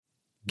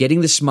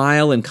Getting the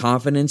smile and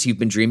confidence you've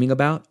been dreaming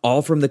about,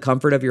 all from the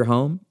comfort of your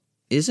home,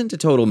 isn't a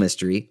total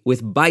mystery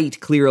with Bite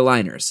clear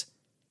aligners.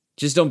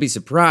 Just don't be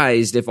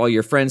surprised if all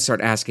your friends start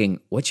asking,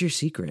 "What's your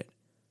secret?"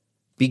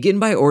 Begin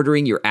by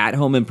ordering your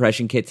at-home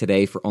impression kit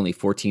today for only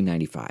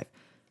 $14.95.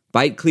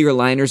 Bite clear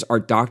aligners are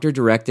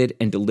doctor-directed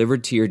and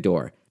delivered to your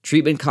door.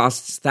 Treatment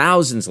costs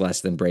thousands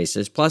less than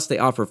braces, plus they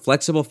offer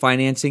flexible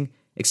financing,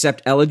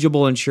 accept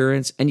eligible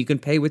insurance, and you can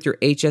pay with your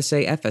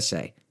HSA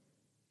FSA.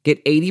 Get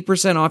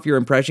 80% off your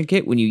impression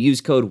kit when you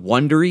use code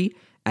WONDERY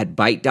at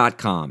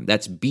Byte.com.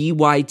 That's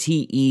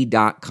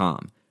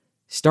BYTE.com.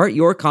 Start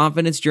your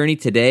confidence journey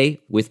today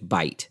with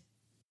Byte.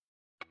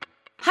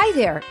 Hi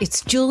there,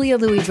 it's Julia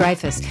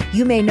Louis-Dreyfus.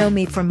 You may know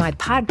me from my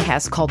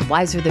podcast called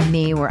Wiser Than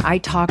Me, where I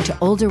talk to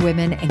older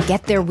women and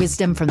get their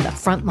wisdom from the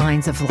front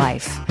lines of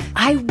life.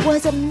 I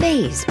was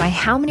amazed by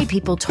how many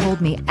people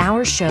told me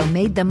our show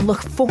made them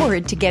look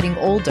forward to getting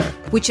older,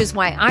 which is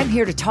why I'm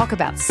here to talk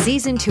about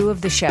season 2 of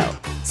the show.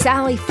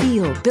 Sally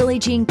Field, Billie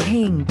Jean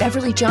King,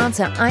 Beverly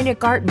Johnson, Ina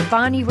Garten,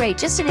 Bonnie Raitt,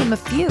 just to name a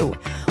few.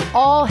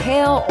 All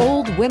hail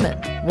old women.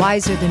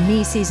 Wiser Than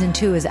Me season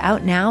 2 is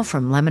out now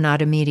from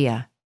Lemonada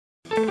Media.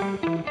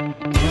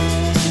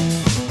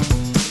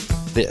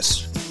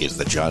 This is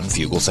the John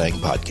Fugelsang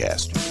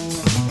Podcast.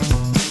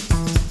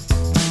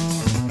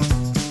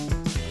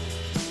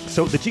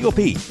 So the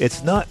GOP,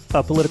 it's not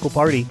a political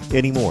party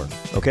anymore,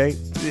 okay?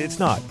 It's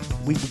not.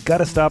 We've got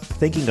to stop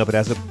thinking of it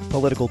as a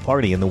political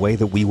party in the way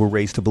that we were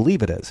raised to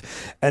believe it is.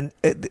 And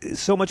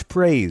so much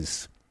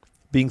praise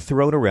being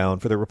thrown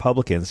around for the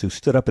Republicans who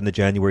stood up in the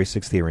January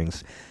 6th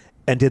hearings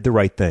and did the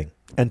right thing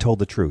and told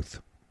the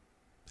truth.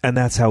 And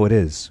that's how it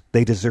is.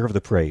 They deserve the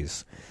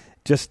praise.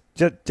 Just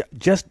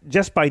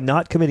by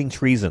not committing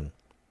treason,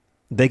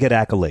 they get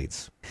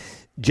accolades.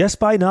 Just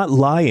by not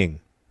lying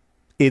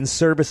in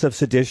service of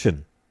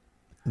sedition,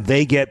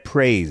 they get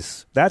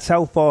praise. That's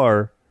how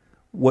far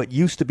what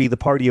used to be the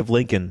party of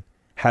Lincoln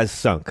has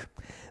sunk.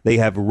 They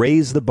have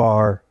raised the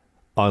bar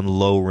on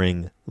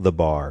lowering the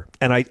bar.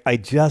 And I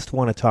just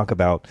want to talk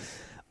about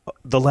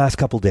the last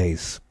couple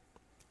days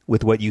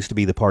with what used to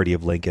be the party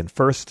of Lincoln.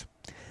 First,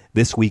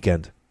 this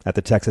weekend at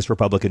the Texas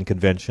Republican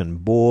Convention,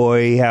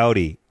 boy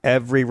howdy,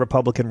 every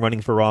Republican running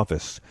for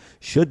office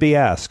should be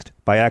asked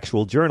by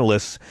actual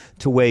journalists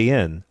to weigh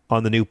in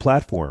on the new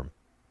platform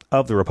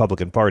of the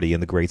Republican Party in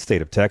the great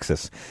state of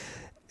Texas.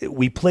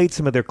 We played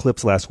some of their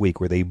clips last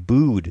week where they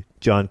booed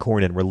John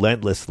Cornyn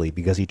relentlessly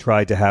because he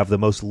tried to have the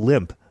most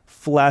limp,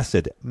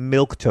 flaccid,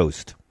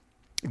 milquetoast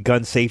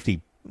gun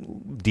safety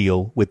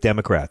deal with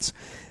Democrats,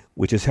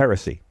 which is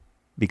heresy,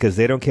 because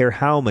they don't care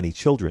how many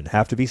children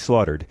have to be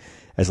slaughtered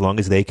as long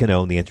as they can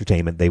own the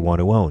entertainment they want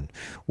to own.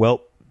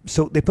 Well,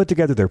 so they put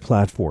together their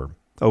platform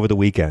over the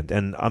weekend,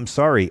 and I'm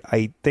sorry,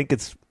 I think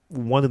it's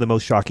one of the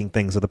most shocking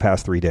things of the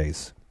past 3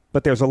 days.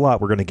 But there's a lot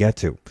we're going to get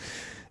to.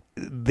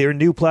 Their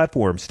new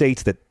platform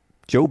states that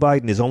Joe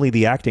Biden is only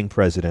the acting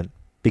president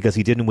because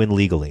he didn't win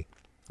legally.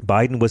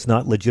 Biden was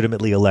not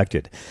legitimately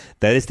elected.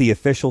 That is the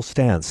official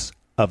stance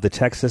of the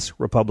Texas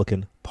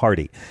Republican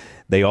Party.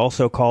 They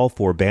also call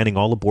for banning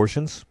all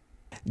abortions,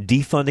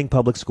 defunding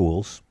public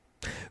schools,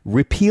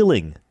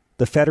 repealing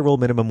the federal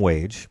minimum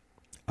wage.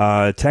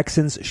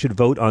 Texans should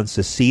vote on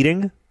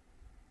seceding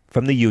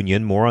from the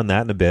Union. More on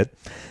that in a bit.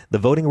 The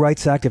Voting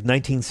Rights Act of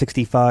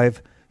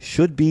 1965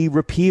 should be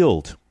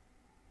repealed.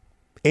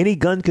 Any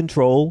gun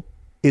control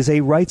is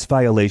a rights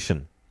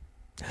violation.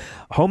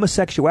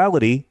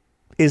 Homosexuality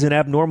is an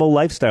abnormal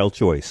lifestyle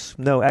choice.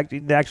 No,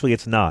 actually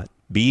it's not.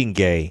 Being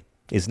gay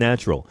is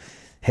natural.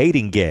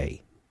 Hating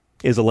gay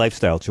is a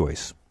lifestyle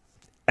choice.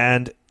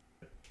 And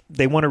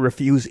they want to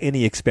refuse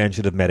any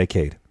expansion of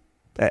Medicaid.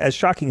 As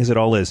shocking as it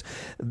all is,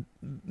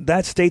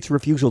 that state's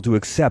refusal to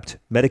accept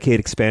Medicaid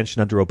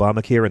expansion under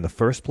Obamacare in the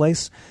first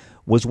place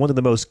was one of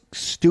the most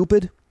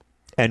stupid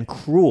and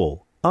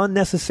cruel,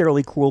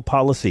 unnecessarily cruel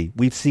policy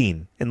we've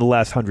seen in the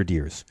last 100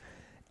 years.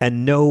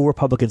 And no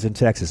Republicans in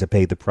Texas have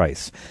paid the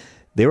price.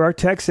 There are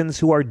Texans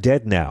who are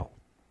dead now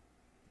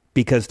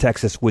because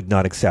Texas would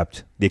not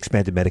accept the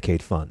expanded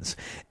Medicaid funds.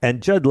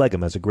 And Judd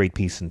Legum has a great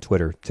piece on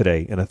Twitter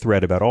today in a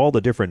thread about all the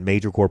different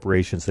major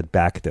corporations that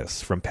back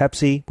this, from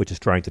Pepsi, which is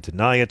trying to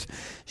deny it.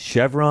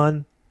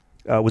 Chevron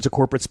was a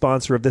corporate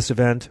sponsor of this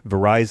event.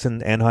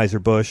 Verizon,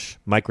 Anheuser-Busch,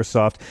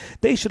 Microsoft.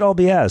 They should all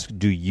be asked,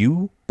 do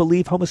you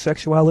believe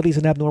homosexuality is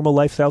an abnormal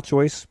lifestyle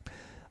choice?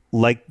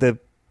 Like the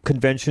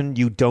convention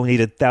you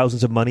donated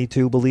thousands of money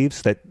to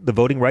believes that the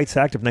Voting Rights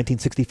Act of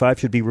 1965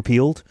 should be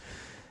repealed?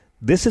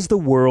 This is the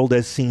world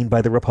as seen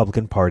by the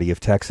Republican Party of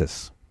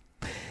Texas.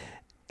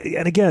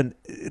 And again,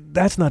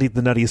 that's not the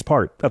nuttiest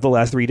part of the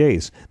last 3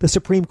 days. The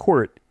Supreme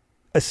Court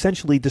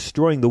essentially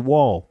destroying the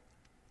wall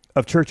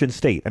of church and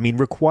state. I mean,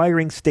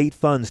 requiring state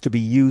funds to be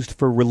used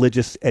for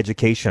religious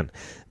education.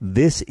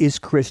 This is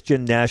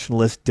Christian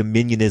nationalist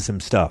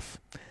dominionism stuff.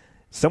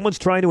 Someone's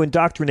trying to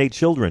indoctrinate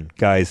children,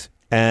 guys,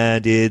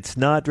 and it's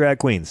not drag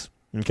queens,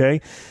 okay?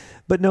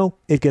 But no,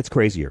 it gets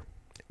crazier.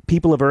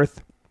 People of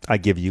Earth, I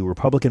give you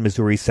Republican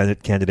Missouri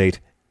Senate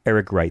candidate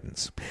Eric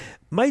Greitens.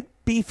 Might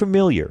be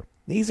familiar.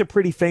 He's a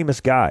pretty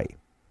famous guy.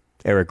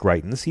 Eric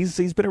Greitens.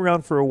 He's been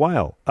around for a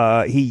while.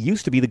 He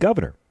used to be the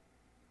governor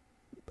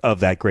of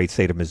that great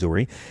state of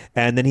Missouri,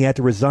 and then he had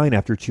to resign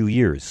after 2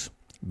 years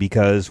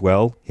because,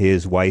 well,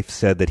 his wife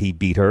said that he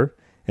beat her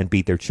and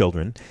beat their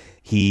children.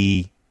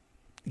 He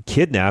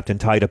kidnapped and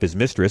tied up his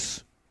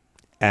mistress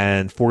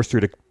and forced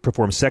her to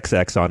perform sex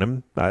acts on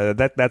him.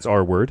 That's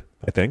our word,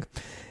 I think,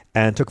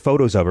 and took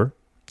photos of her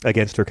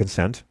against her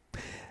consent.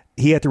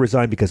 He had to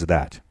resign because of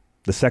that,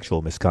 the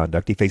sexual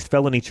misconduct. He faced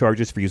felony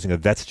charges for using a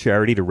vet's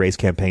charity to raise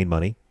campaign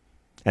money.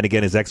 And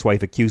again, his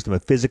ex-wife accused him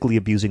of physically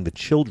abusing the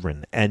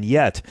children. And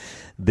yet,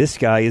 this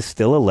guy is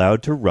still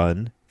allowed to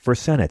run for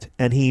Senate.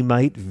 And he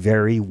might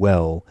very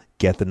well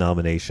get the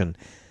nomination.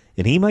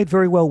 And he might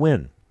very well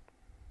win.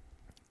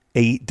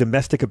 A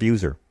domestic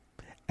abuser.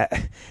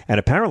 And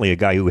apparently a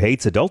guy who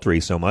hates adultery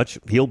so much,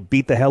 he'll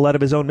beat the hell out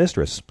of his own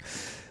mistress.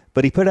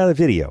 But he put out a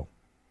video.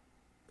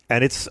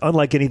 And it's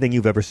unlike anything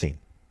you've ever seen.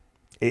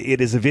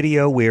 It is a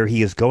video where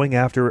he is going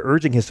after,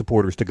 urging his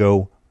supporters to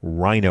go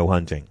rhino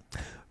hunting.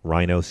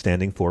 Rhino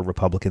standing for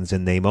Republicans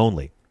in name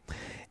only.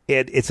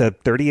 It's a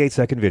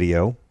 38-second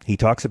video. He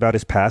talks about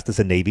his past as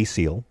a Navy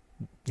SEAL.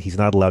 He's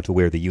not allowed to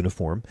wear the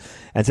uniform.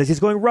 And says he's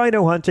going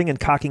rhino hunting and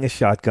cocking a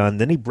shotgun.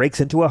 Then he breaks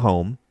into a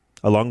home,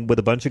 along with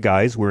a bunch of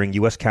guys wearing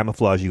U.S.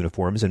 camouflage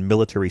uniforms and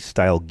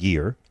military-style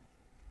gear.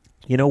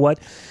 You know what?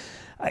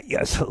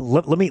 Yes,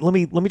 let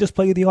me just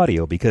play you the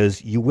audio,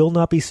 because you will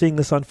not be seeing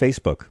this on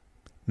Facebook.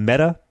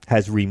 Meta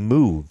has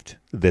removed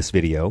this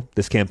video,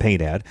 this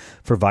campaign ad,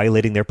 for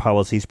violating their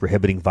policies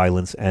prohibiting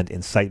violence and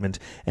incitement,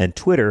 and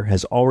Twitter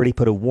has already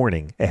put a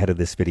warning ahead of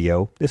this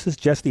video. This is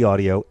just the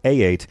audio.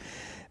 A8,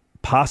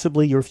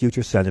 possibly your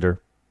future senator,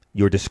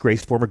 your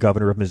disgraced former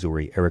governor of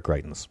Missouri, Eric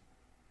Greitens.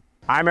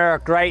 I'm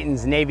Eric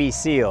Greitens, Navy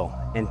SEAL,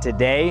 and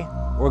today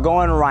we're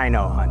going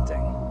rhino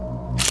hunting.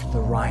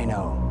 The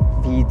rhino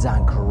feeds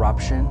on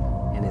corruption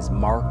and is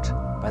marked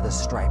by the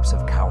stripes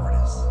of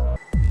cowardice.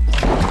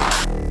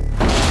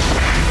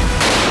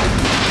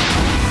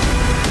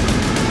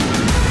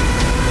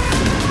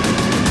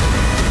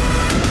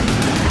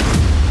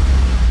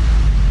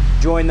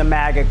 Join the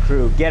MAGA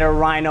crew. Get a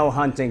rhino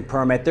hunting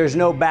permit. There's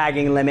no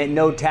bagging limit,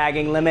 no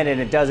tagging limit, and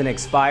it doesn't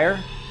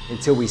expire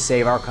until we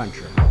save our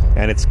country.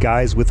 And it's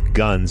guys with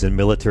guns and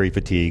military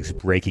fatigues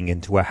breaking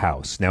into a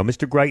house. Now,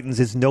 Mr. Greitens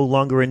is no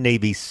longer a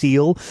Navy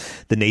SEAL.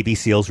 The Navy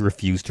SEALs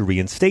refused to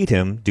reinstate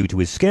him due to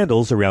his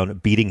scandals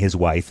around beating his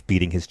wife,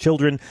 beating his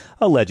children,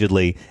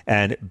 allegedly,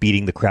 and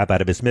beating the crap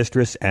out of his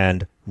mistress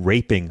and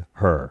raping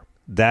her.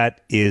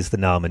 That is the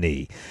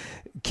nominee.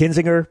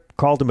 Kinzinger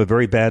called him a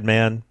very bad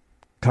man.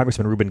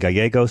 Congressman Ruben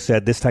Gallego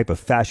said this type of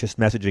fascist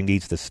messaging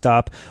needs to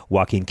stop.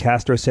 Joaquin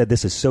Castro said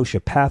this is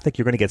sociopathic.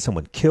 You're going to get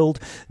someone killed.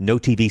 No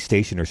TV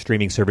station or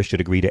streaming service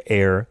should agree to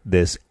air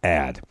this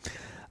ad.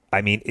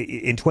 I mean,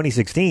 in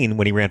 2016,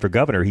 when he ran for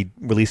governor, he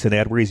released an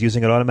ad where he's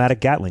using an automatic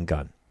Gatling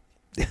gun.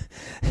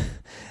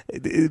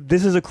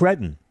 This is a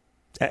cretin.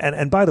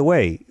 And by the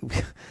way,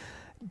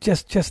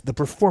 just the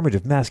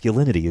performative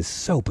masculinity is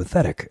so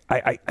pathetic.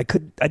 I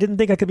didn't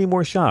think I could be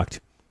more shocked.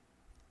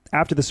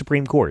 After the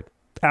Supreme Court,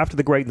 after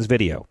the Greitens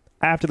video,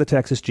 after the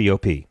Texas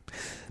GOP.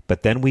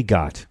 But then we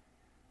got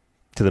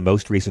to the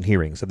most recent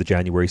hearings of the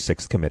January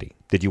 6th committee.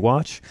 Did you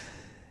watch?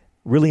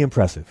 Really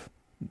impressive.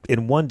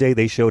 In one day,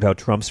 they showed how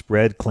Trump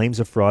spread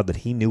claims of fraud that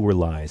he knew were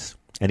lies.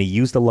 And he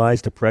used the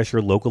lies to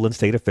pressure local and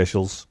state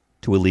officials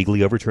to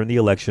illegally overturn the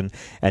election.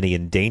 And he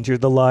endangered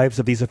the lives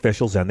of these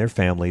officials and their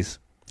families.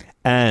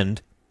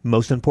 And,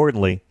 most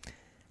importantly,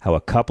 how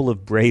a couple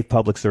of brave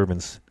public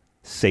servants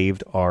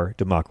saved our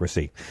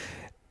democracy.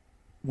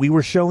 We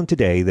were shown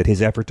today that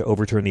his effort to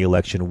overturn the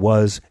election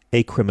was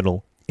a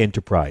criminal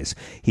enterprise.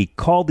 He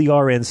called the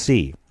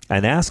RNC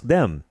and asked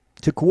them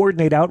to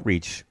coordinate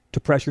outreach to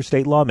pressure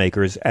state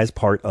lawmakers as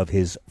part of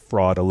his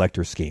fraud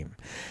elector scheme.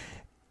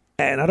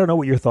 And I don't know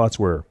what your thoughts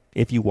were,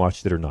 if you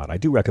watched it or not. I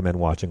do recommend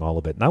watching all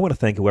of it. And I want to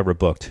thank whoever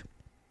booked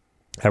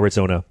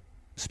Arizona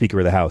Speaker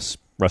of the House,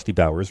 Rusty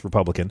Bowers,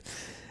 Republican,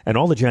 and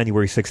all the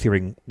January 6th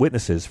hearing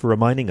witnesses for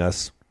reminding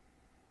us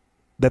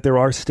that there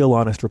are still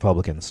honest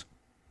Republicans.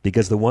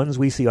 Because the ones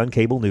we see on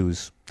cable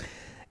news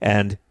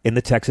and in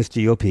the Texas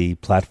GOP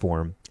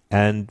platform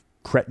and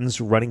cretins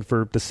running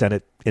for the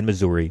Senate in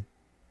Missouri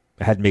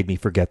had made me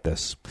forget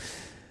this.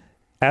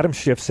 Adam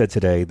Schiff said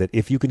today that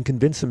if you can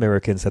convince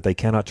Americans that they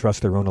cannot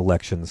trust their own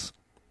elections,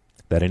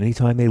 that any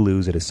time they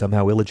lose it is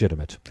somehow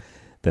illegitimate,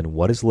 then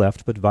what is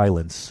left but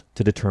violence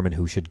to determine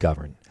who should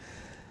govern?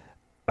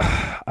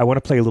 I want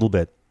to play a little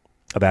bit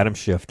of Adam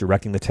Schiff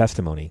directing the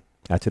testimony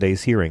at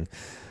today's hearing,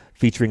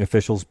 featuring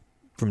officials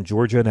from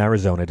Georgia and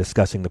Arizona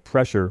discussing the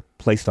pressure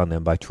placed on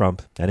them by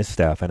Trump and his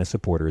staff and his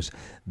supporters.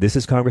 This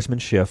is Congressman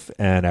Schiff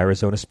and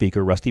Arizona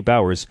Speaker Rusty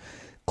Bowers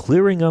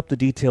clearing up the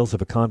details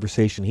of a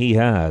conversation he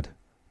had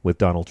with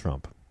Donald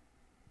Trump.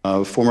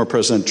 Former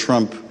President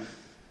Trump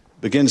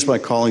begins by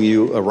calling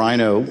you a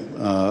rhino,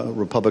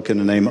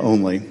 Republican in name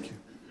only.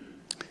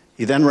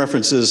 He then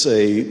references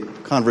a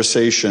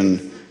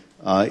conversation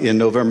in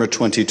November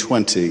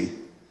 2020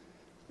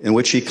 in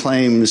which he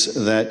claims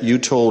that you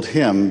told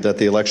him that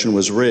the election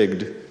was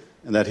rigged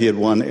and that he had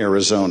won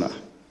Arizona.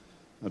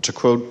 To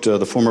quote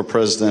the former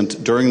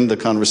president, during the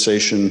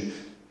conversation,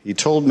 he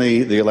told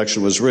me the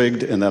election was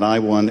rigged and that I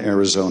won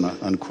Arizona,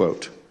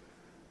 unquote.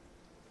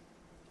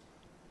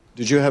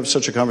 Did you have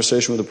such a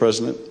conversation with the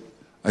president?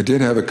 I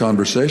did have a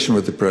conversation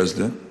with the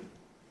president.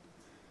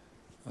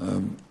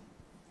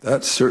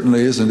 That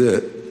certainly isn't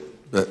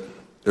it, but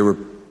there were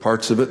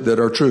parts of it that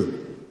are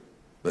true,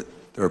 but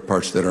there are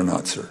parts that are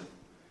not, sir.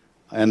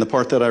 And the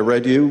part that I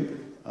read you,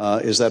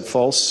 is that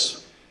false?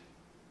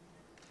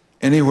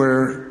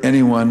 Anywhere,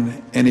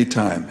 anyone,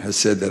 anytime has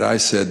said that I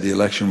said the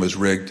election was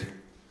rigged,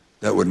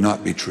 that would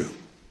not be true.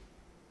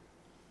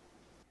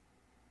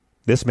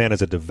 This man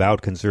is a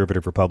devout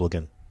conservative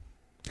Republican.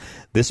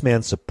 This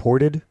man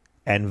supported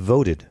and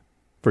voted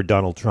for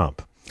Donald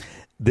Trump.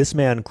 This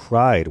man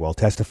cried while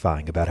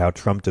testifying about how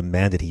Trump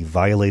demanded he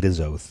violate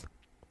his oath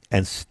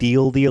and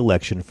steal the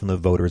election from the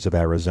voters of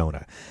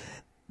Arizona.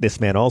 This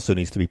man also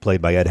needs to be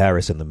played by Ed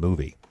Harris in the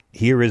movie.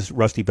 Here is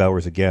Rusty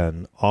Bowers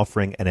again,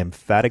 offering an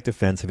emphatic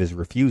defense of his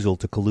refusal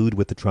to collude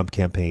with the Trump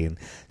campaign,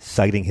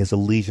 citing his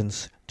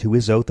allegiance to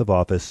his oath of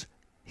office,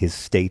 his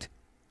state,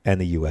 and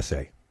the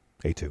USA.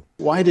 A2.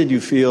 Why did you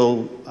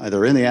feel,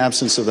 either in the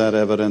absence of that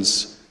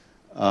evidence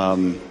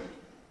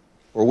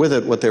or with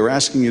it, what they were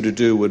asking you to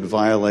do would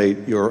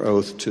violate your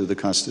oath to the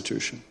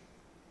Constitution?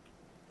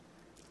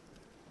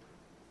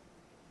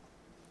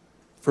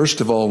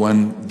 First of all,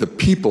 when the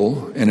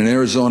people, and in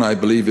Arizona, I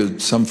believe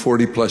it's some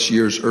 40 plus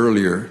years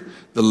earlier,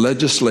 the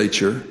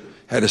legislature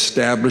had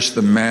established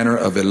the manner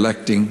of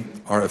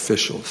electing our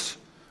officials,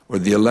 or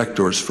the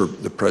electors for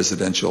the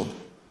presidential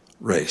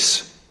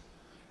race.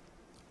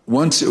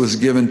 Once it was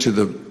given to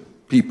the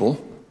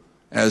people,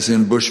 as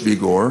in Bush v.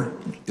 Gore,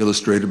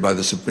 illustrated by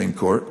the Supreme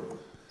Court,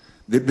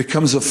 it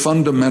becomes a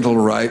fundamental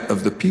right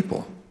of the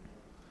people.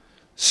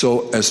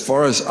 So as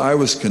far as I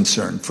was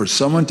concerned, for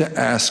someone to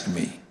ask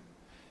me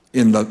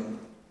in the,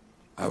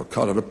 I would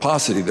call it a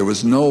paucity, there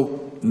was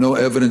no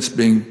evidence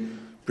being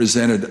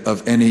presented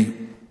of any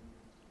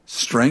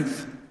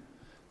strength.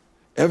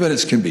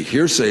 Evidence can be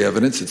hearsay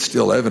evidence, it's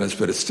still evidence,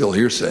 but it's still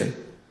hearsay.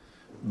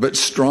 But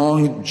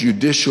strong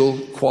judicial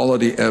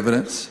quality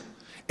evidence,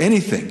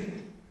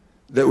 anything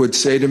that would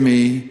say to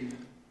me,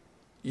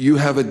 you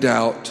have a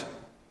doubt,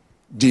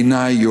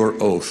 deny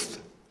your oath.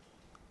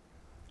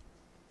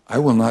 I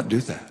will not do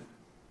that.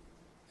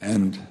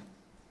 And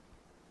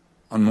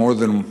on more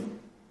than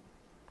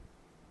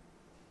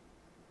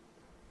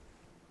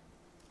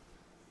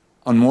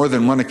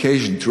one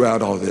occasion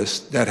throughout all this,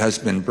 that has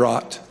been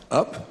brought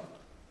up,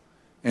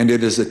 and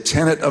it is a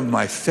tenet of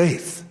my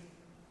faith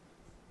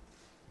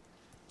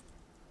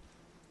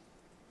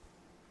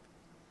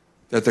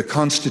that the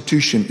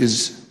Constitution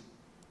is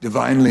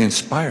divinely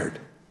inspired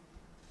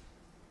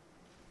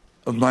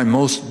of my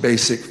most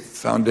basic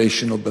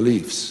foundational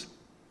beliefs.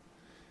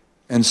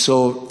 And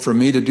so for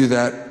me to do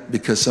that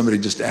because somebody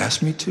just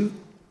asked me to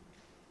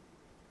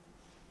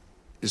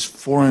is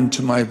foreign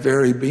to my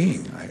very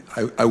being.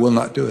 I will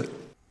not do it.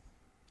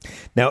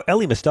 Now,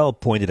 Elie Mystal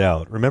pointed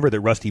out, remember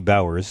that Rusty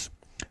Bowers,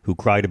 who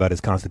cried about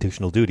his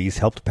constitutional duties,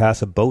 helped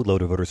pass a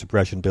boatload of voter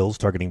suppression bills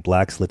targeting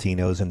blacks,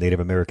 Latinos, and Native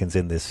Americans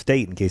in this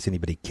state, in case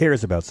anybody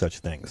cares about such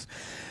things.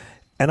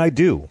 And I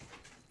do.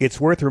 It's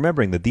worth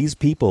remembering that these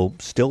people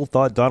still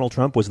thought Donald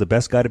Trump was the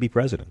best guy to be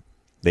president.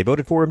 They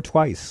voted for him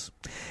twice.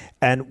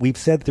 And we've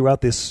said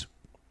throughout this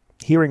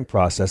hearing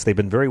process, they've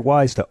been very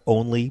wise to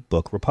only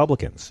book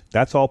Republicans.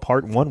 That's all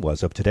part one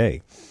was of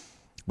today.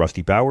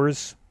 Rusty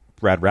Bowers,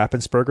 Brad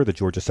Raffensperger, the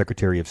Georgia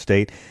Secretary of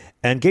State,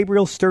 and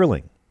Gabriel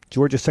Sterling,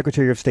 Georgia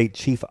Secretary of State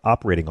Chief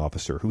Operating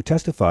Officer, who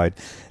testified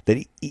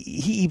that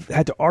he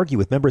had to argue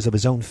with members of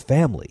his own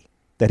family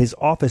that his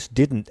office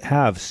didn't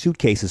have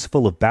suitcases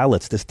full of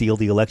ballots to steal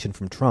the election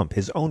from Trump.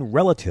 His own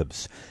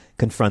relatives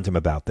confront him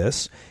about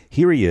this.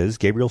 Here he is,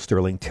 Gabriel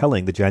Sterling,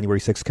 telling the January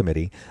 6th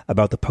committee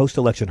about the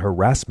post-election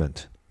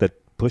harassment that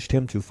pushed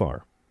him too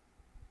far.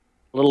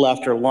 A little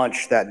after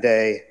lunch that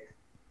day,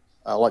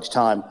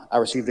 lunchtime, I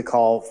received a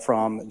call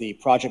from the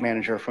project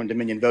manager from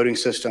Dominion Voting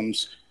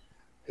Systems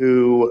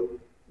who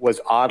was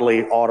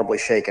audibly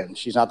shaken.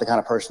 She's not the kind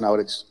of person I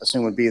would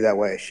assume would be that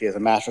way. She has a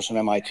master's from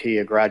MIT,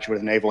 a graduate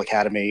of the Naval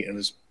Academy, and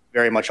is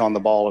very much on the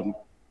ball and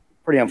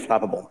pretty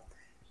unflappable.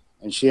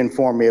 And she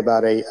informed me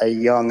about a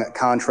young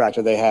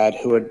contractor they had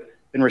who had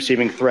been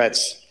receiving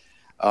threats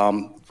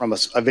from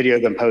a video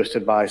been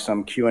posted by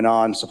some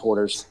QAnon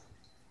supporters.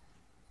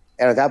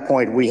 And at that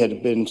point, we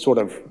had been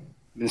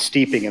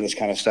steeping in this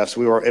kind of stuff.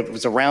 So it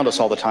was around us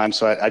all the time.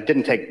 So I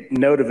didn't take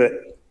note of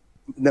it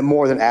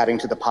more than adding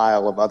to the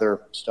pile of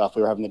other stuff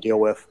we were having to deal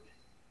with.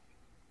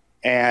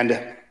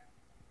 And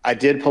I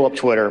did pull up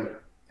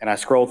Twitter and I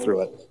scrolled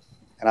through it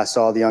and I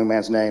saw the young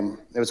man's name.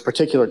 There was a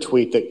particular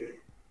tweet that,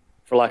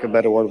 for lack of a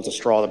better word, was a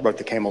straw that broke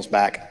the camel's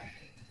back.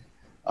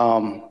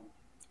 Had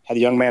the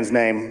young man's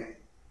name.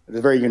 It was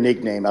a very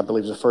unique name. I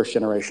believe it was a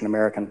first-generation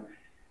American.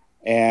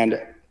 And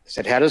it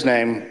said, had his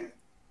name,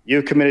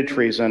 "You committed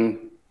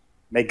treason.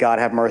 May God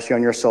have mercy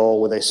on your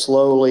soul," with a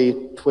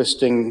slowly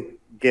twisting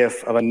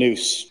gif of a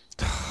noose.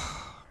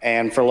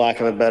 And for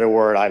lack of a better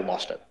word, I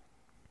lost it.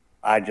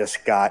 I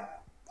just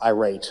got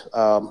irate.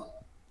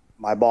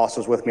 My boss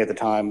was with me at the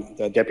time,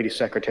 the Deputy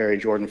Secretary,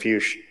 Jordan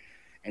Fuchs,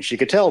 and she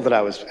could tell that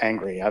I was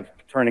angry. I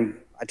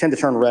tend to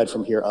turn red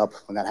from here up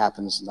when that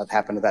happens, and that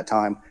happened at that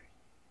time.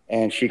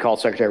 And she called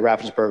Secretary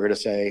Raffensperger to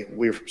say,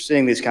 we're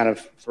seeing these kind of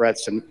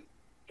threats, and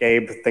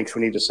Gabe thinks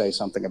we need to say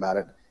something about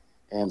it.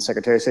 And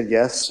Secretary said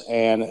yes,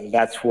 and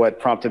that's what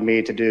prompted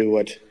me to do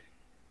what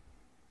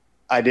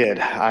I did.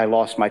 I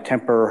lost my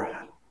temper,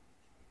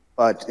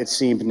 but it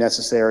seemed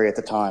necessary at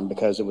the time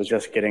because it was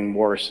just getting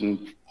worse. And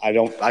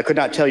I could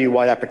not tell you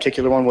why that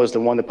particular one was the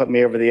one that put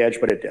me over the edge,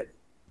 but it did.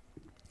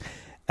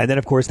 And then,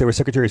 of course, there was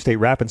Secretary of State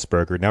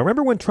Raffensperger. Now,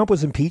 remember when Trump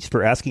was impeached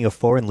for asking a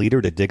foreign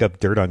leader to dig up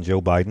dirt on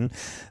Joe Biden?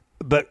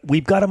 But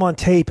we've got him on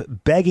tape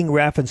begging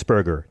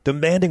Raffensperger,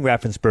 demanding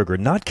Raffensperger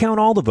not count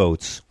all the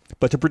votes,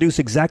 but to produce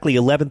exactly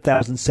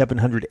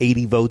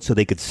 11,780 votes so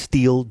they could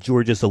steal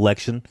Georgia's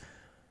election.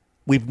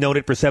 We've known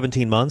it for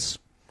 17 months.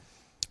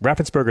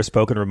 Raffensperger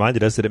spoke and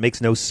reminded us that it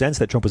makes no sense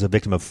that Trump was a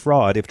victim of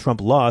fraud if Trump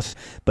lost,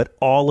 but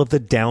all of the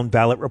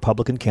down-ballot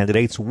Republican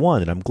candidates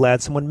won, and I'm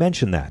glad someone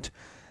mentioned that.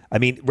 I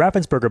mean,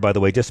 Raffensperger, by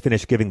the way, just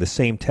finished giving the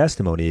same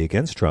testimony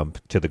against Trump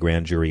to the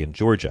grand jury in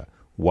Georgia.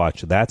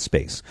 Watch that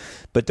space.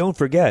 But don't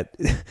forget,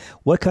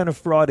 what kind of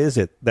fraud is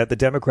it that the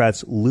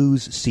Democrats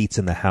lose seats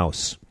in the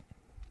House?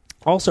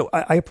 Also,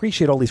 I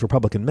appreciate all these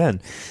Republican men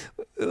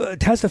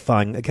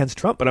testifying against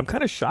Trump, but I'm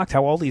kind of shocked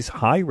how all these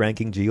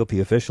high-ranking GOP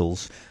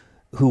officials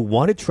who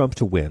wanted Trump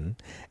to win,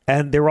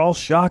 and they're all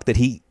shocked that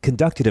he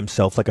conducted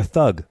himself like a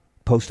thug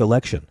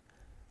post-election.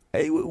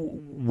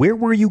 Where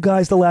were you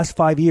guys the last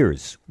 5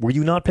 years? Were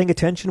you not paying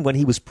attention when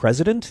he was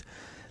president?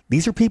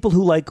 These are people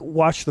who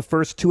watched the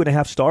first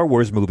 2.5 Star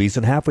Wars movies,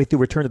 and halfway through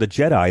Return of the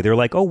Jedi, they're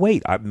like, oh,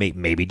 wait,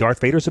 maybe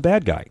Darth Vader's a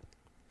bad guy.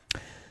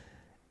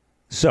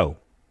 So,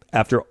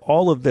 after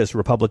all of this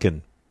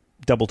Republican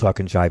double talk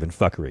and jive and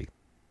fuckery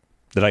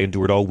that I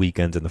endured all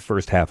weekend in the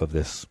first half of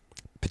this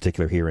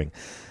particular hearing,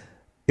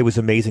 it was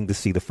amazing to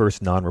see the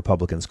first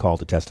non-Republicans called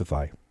to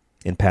testify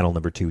in panel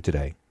number 2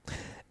 today.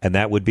 And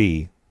that would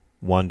be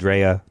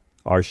Wandrea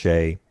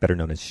Arche, better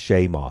known as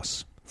Shay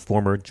Moss,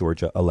 former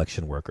Georgia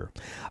election worker.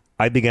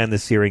 I began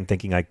this hearing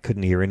thinking I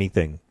couldn't hear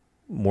anything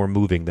more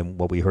moving than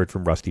what we heard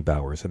from Rusty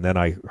Bowers. And then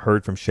I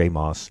heard from Shay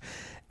Moss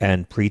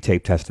and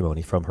pre-tape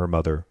testimony from her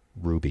mother,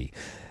 Ruby.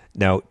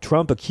 Now,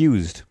 Trump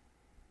accused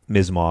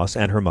Ms. Moss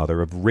and her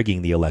mother of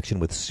rigging the election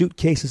with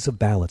suitcases of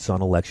ballots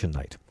on election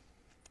night.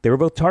 They were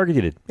both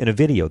targeted in a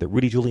video that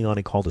Rudy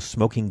Giuliani called a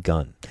smoking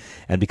gun.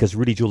 And because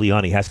Rudy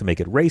Giuliani has to make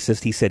it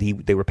racist, he said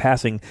they were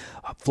passing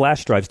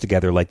flash drives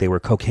together like they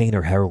were cocaine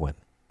or heroin.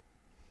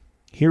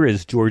 Here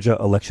is Georgia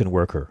election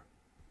worker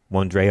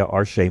Wandrea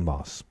Arche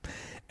Moss.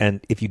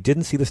 And if you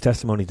didn't see this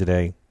testimony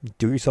today,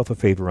 do yourself a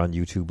favor on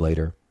YouTube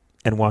later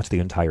and watch the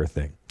entire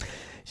thing.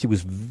 She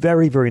was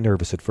very, very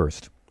nervous at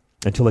first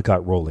until it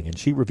got rolling, and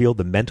she revealed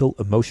the mental,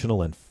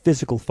 emotional, and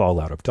physical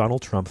fallout of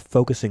Donald Trump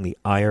focusing the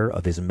ire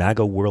of his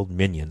MAGA world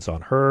minions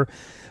on her,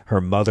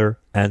 her mother,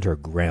 and her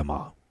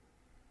grandma.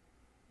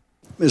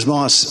 Ms.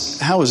 Moss,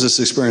 how has this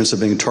experience of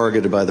being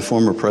targeted by the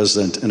former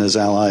president and his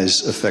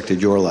allies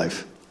affected your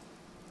life?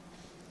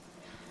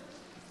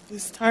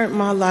 It's turned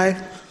my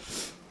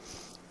life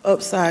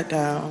upside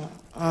down.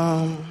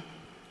 I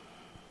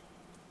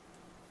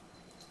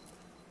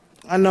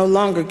no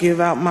longer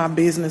give out my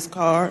business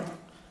card.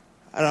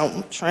 I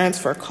don't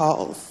transfer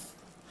calls.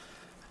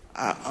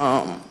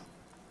 I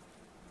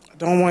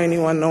don't want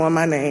anyone knowing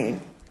my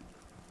name.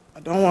 I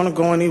don't want to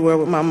go anywhere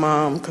with my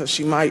mom because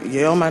she might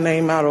yell my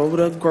name out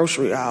over the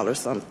grocery aisle or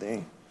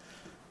something.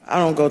 I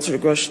don't go to the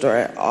grocery store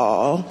at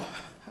all.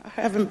 I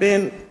haven't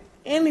been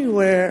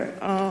anywhere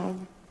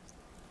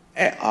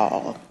at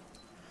all.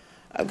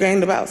 I've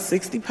gained about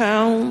 60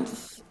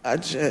 pounds. I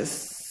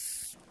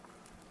just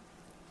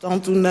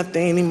don't do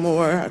nothing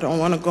anymore. I don't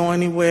want to go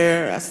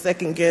anywhere. I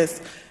second guess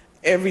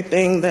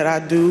everything that I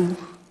do.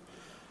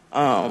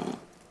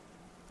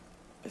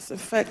 It's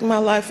affecting my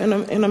life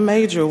in a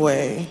major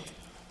way,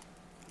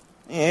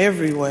 in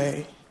every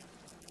way,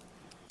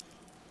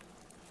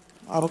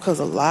 all because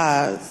of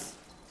lies.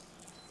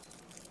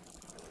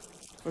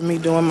 For me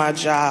doing my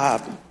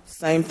job,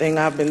 same thing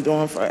I've been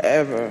doing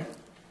forever.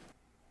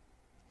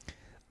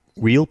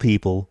 Real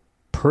people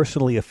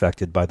personally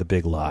affected by the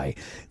big lie.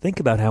 Think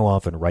about how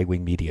often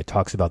right-wing media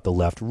talks about the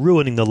left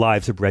ruining the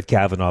lives of Brett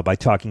Kavanaugh by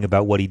talking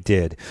about what he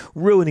did,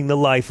 ruining the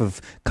life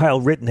of Kyle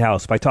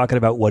Rittenhouse by talking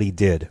about what he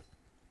did.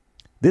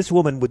 This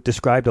woman would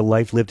describe a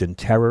life lived in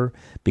terror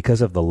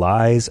because of the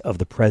lies of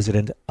the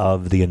President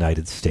of the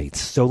United States.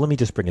 So let me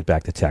just bring it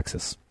back to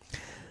Texas.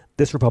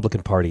 This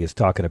Republican Party is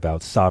talking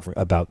about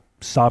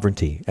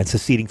sovereignty and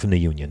seceding from the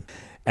Union.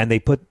 And they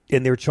put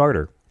in their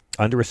charter,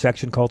 under a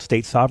section called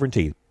state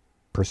sovereignty,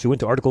 pursuant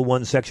to Article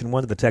 1, Section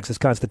 1 of the Texas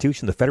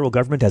Constitution, the federal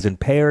government has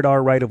impaired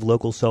our right of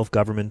local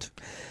self-government.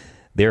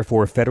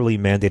 Therefore, federally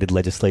mandated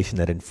legislation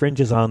that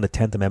infringes on the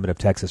 10th Amendment of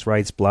Texas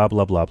rights, blah,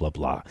 blah, blah, blah,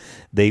 blah.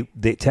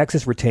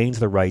 Texas retains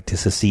the right to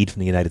secede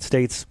from the United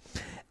States,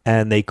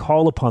 and they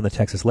call upon the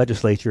Texas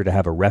legislature to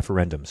have a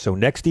referendum. So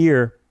next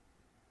year,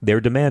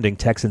 they're demanding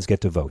Texans get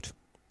to vote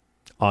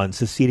on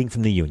seceding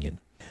from the Union.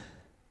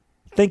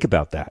 Think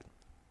about that.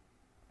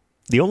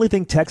 The only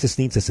thing Texas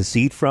needs to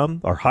secede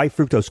from are high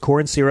fructose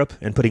corn syrup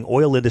and putting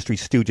oil industry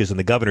stooges in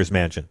the governor's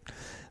mansion.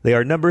 They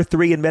are number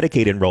 3 in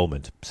Medicaid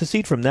enrollment.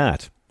 Secede from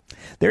that.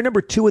 They're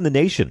number 2 in the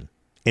nation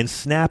in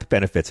SNAP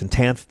benefits and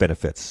TANF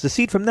benefits.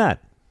 Secede from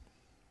that.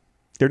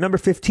 They're number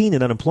 15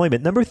 in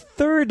unemployment, number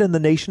 3rd in the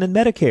nation in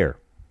Medicare.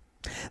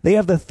 They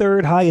have the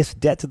 3rd highest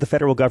debt to the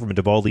federal government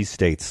of all these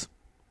states.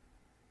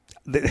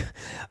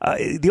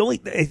 The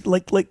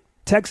only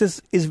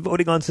Texas is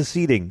voting on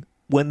seceding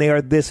when they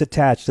are this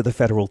attached to the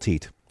federal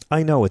teat.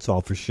 I know it's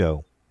all for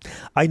show.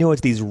 I know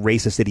it's these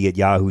racist idiot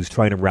yahoos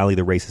trying to rally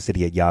the racist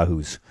idiot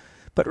yahoos.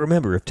 But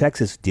remember, if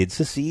Texas did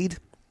secede,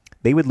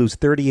 they would lose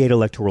 38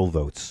 electoral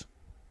votes,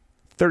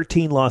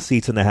 13 lost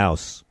seats in the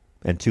House,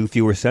 and 2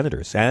 fewer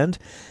senators. And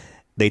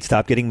they'd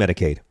stop getting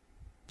Medicaid.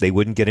 They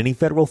wouldn't get any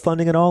federal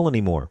funding at all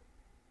anymore.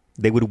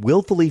 They would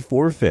willfully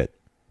forfeit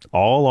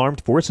all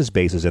armed forces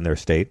bases in their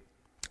state,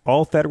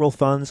 all federal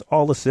funds,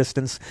 all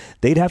assistance.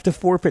 They'd have to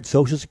forfeit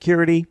Social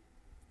Security,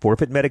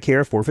 forfeit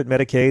Medicare, forfeit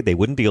Medicaid. They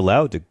wouldn't be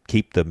allowed to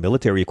keep the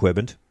military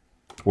equipment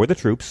or the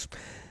troops.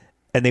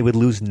 And they would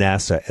lose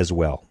NASA as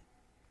well.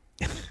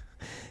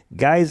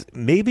 Guys,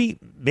 maybe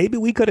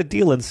we cut a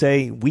deal and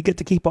say we get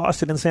to keep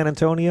Austin and San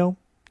Antonio,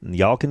 and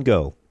y'all can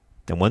go.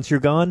 And once you're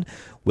gone,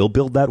 we'll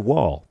build that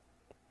wall.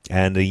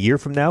 And a year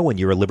from now, when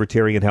you're a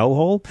libertarian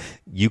hellhole,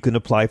 you can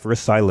apply for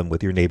asylum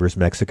with your neighbors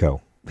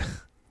Mexico.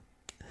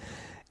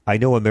 I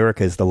know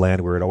America is the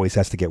land where it always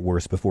has to get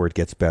worse before it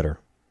gets better.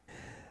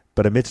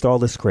 But amidst all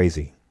this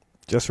crazy,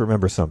 just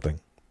remember something.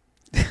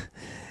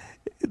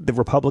 The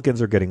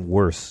Republicans are getting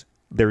worse.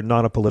 They're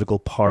not a political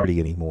party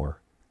anymore.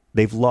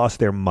 They've lost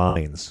their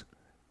minds.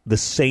 The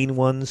sane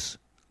ones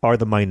are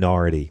the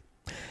minority.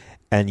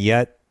 And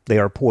yet they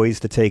are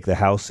poised to take the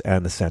House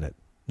and the Senate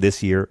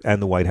this year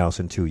and the White House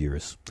in 2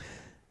 years.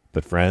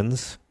 But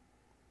friends,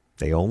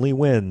 they only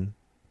win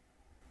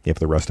if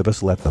the rest of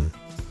us let them.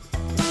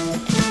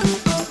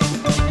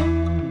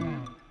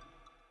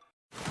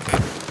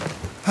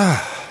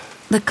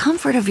 The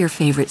comfort of your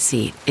favorite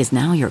seat is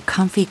now your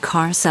comfy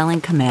car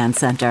selling command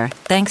center,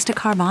 thanks to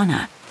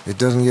Carvana. It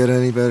doesn't get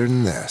any better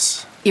than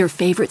this. Your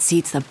favorite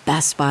seat's the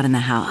best spot in the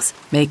house.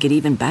 Make it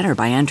even better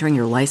by entering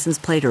your license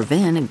plate or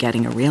VIN and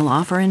getting a real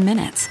offer in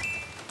minutes.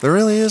 There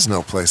really is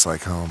no place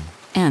like home.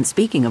 And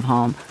speaking of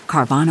home,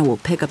 Carvana will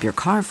pick up your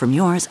car from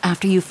yours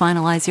after you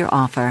finalize your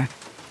offer.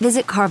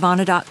 Visit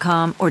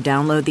Carvana.com or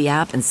download the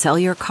app and sell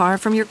your car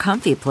from your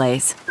comfy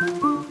place.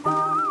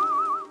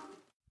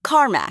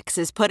 CarMax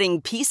is putting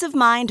peace of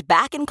mind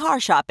back in car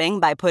shopping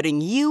by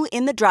putting you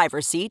in the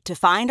driver's seat to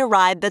find a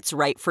ride that's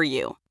right for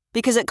you.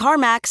 Because at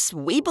CarMax,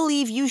 we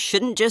believe you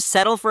shouldn't just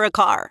settle for a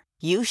car.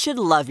 You should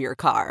love your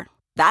car.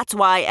 That's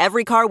why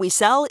every car we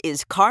sell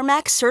is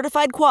CarMax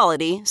certified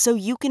quality, so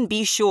you can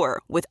be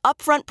sure with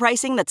upfront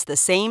pricing that's the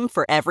same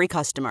for every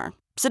customer.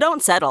 So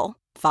don't settle.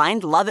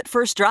 Find love at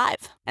first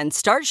drive and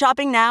start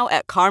shopping now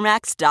at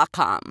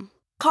CarMax.com.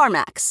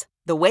 CarMax,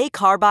 the way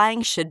car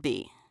buying should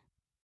be.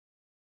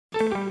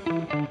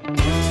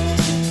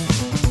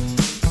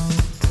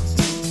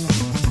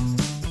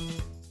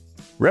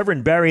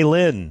 Reverend Barry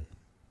Lynn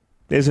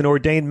is an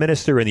ordained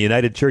minister in the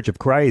United Church of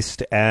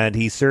Christ, and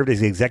he served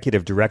as the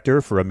executive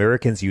director for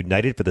Americans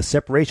United for the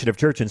Separation of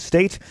Church and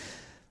State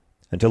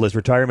until his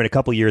retirement a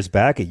couple years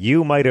back.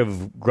 You might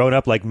have grown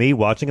up like me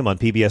watching him on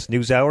PBS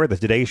NewsHour, The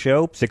Today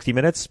Show, 60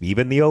 Minutes,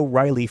 even The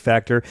O'Reilly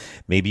Factor.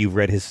 Maybe you've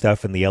read his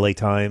stuff in the LA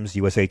Times,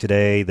 USA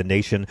Today, The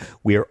Nation.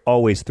 We are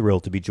always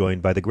thrilled to be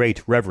joined by the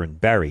great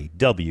Reverend Barry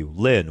W.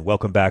 Lynn.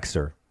 Welcome back,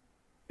 sir.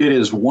 It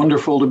is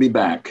wonderful to be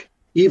back,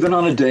 even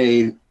on a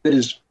day that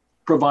has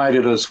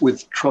provided us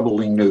with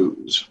troubling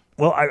news.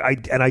 Well,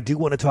 I do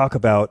want to talk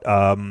about,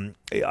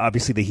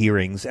 obviously, the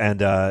hearings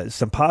and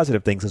some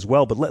positive things as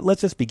well. But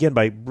let's just begin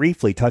by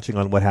briefly touching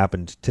on what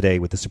happened today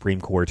with the Supreme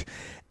Court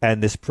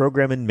and this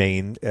program in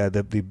Maine.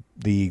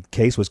 The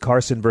case was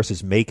Carson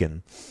versus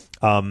Macon.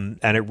 And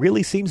it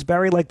really seems,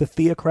 Barry, like the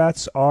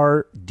theocrats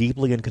are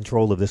deeply in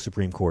control of the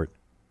Supreme Court.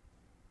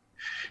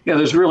 Yeah,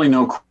 there's really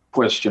no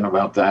question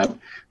about that.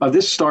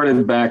 This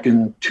started back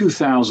in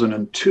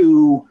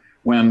 2002.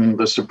 When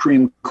the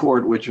Supreme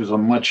Court, which was a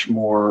much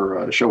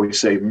more, shall we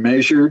say,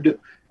 measured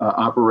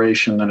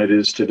operation than it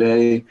is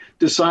today,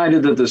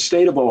 decided that the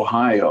state of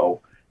Ohio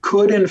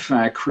could, in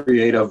fact,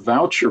 create a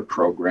voucher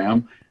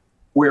program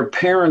where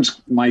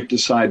parents might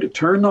decide to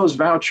turn those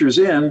vouchers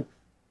in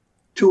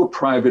to a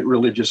private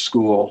religious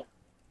school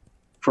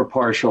for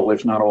partial,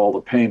 if not all, the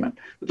payment.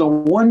 But the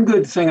one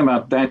good thing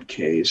about that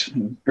case,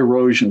 and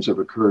erosions have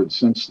occurred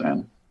since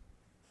then,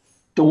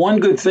 the one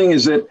good thing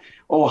is that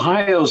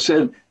Ohio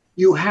said,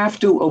 you have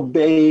to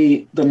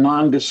obey the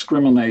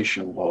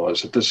non-discrimination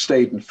laws at the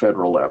state and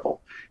federal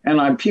level.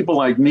 And people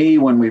like me,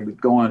 when we would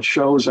go on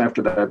shows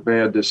after that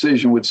bad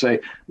decision, would say,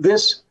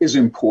 this is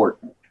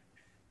important.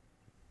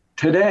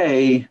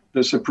 Today,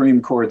 the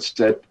Supreme Court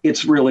said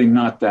it's really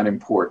not that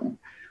important.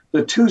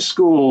 The two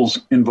schools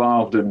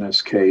involved in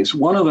this case,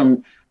 one of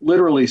them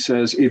literally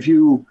says, if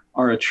you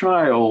are a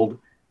child,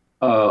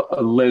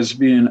 a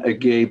lesbian, a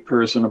gay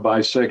person, a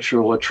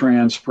bisexual, a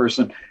trans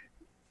person,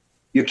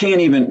 you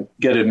can't even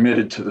get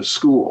admitted to the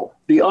school.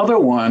 The other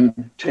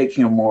one,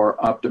 taking a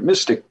more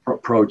optimistic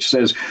approach,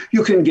 says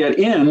you can get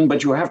in,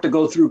 but you have to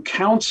go through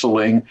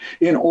counseling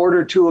in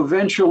order to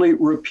eventually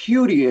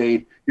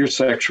repudiate your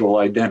sexual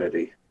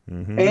identity.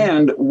 Mm-hmm.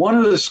 And one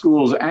of the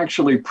schools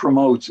actually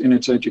promotes in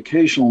its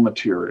educational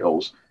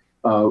materials,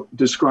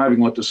 describing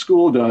what the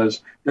school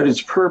does, that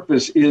its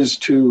purpose is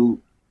to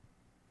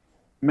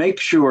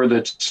make sure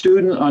that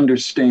students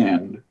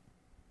understand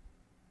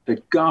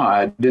that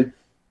God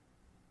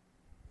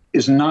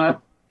is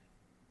not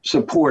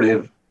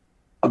supportive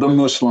of the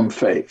Muslim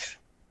faith.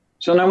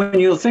 So now when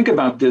you think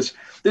about this,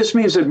 this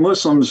means that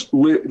Muslims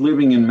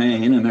living in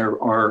Maine, and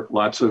there are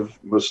lots of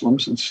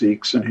Muslims and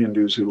Sikhs and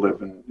Hindus who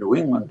live in New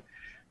England,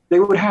 they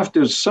would have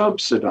to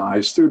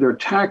subsidize through their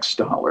tax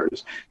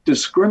dollars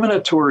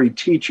discriminatory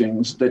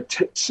teachings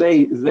that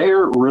say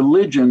their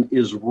religion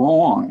is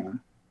wrong,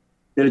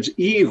 that it's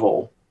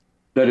evil,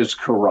 that it's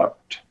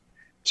corrupt.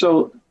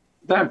 So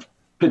that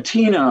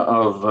patina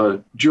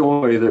of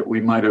joy that we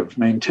might have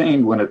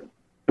maintained when it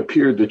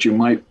appeared that you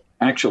might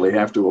actually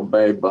have to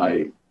obey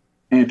by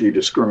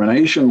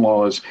anti-discrimination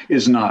laws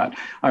is not.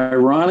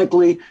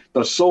 Ironically,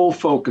 the sole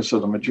focus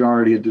of the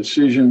majority of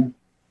decision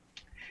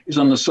is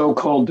on the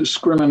so-called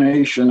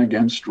discrimination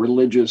against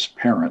religious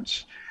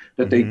parents,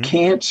 that they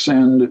can't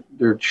send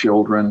their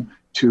children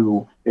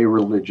to a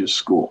religious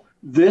school.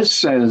 This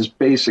says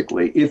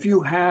basically, if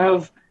you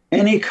have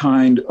any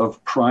kind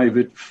of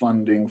private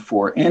funding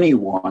for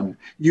anyone,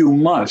 you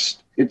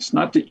must, it's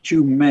not that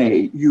you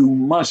may, you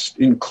must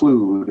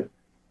include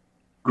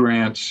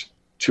grants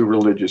to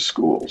religious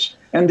schools.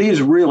 And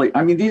these really,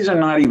 I mean, these are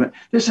not even,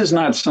 this is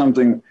not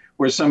something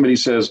where somebody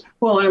says,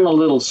 well, I'm a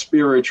little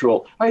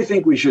spiritual. I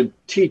think we should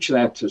teach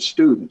that to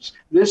students.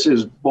 This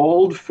is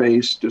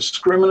bold-faced,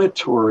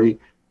 discriminatory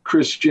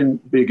Christian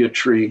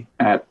bigotry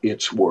at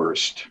its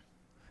worst.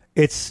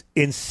 It's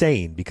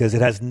insane because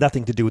it has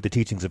nothing to do with the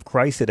teachings of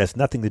Christ. It has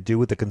nothing to do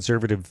with the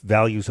conservative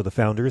values of the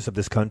founders of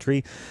this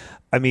country.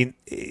 I mean,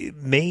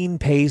 Maine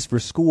pays for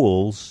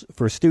schools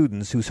for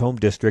students whose home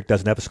district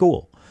doesn't have a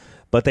school,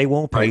 but they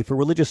won't pay for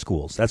religious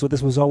schools. That's what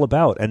this was all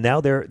about. And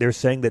now they're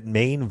saying that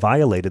Maine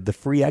violated the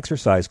free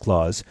exercise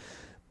clause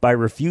by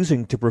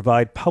refusing to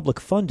provide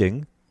public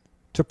funding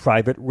to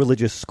private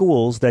religious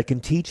schools that can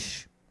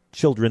teach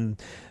children,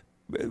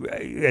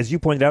 as you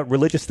pointed out,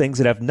 religious things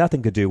that have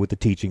nothing to do with the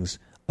teachings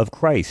of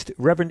Christ.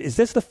 Reverend, is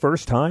this the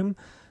first time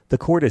the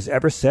court has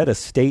ever said a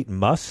state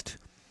must,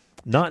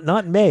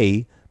 not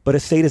may, but a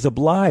state is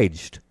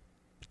obliged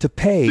to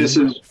pay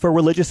for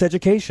religious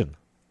education?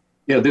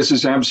 Yeah, this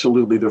is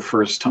absolutely the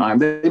first time.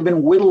 They've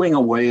been whittling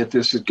away at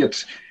this. It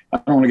gets, I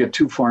don't want to get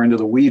too far into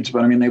the weeds,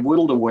 but I mean, they've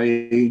whittled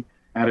away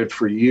at it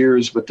for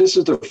years. But this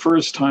is the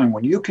first time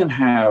when you can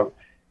have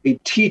a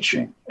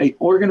teaching, an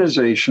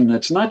organization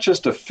that's not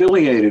just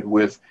affiliated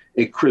with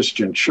a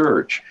Christian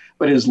church,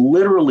 but is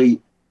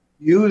literally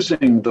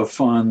using the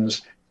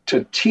funds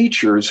to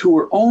teachers who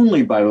are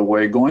only, by the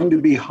way, going to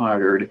be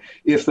hired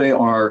if they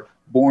are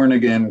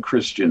born-again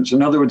Christians.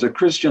 In other words, a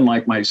Christian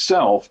like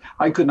myself,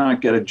 I could not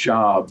get a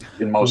job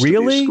in most of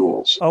these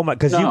schools. Oh, my,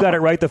 because you got it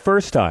right the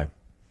first time.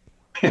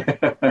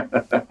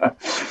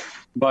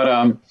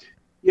 But,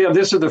 yeah,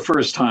 this is the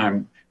first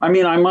time. I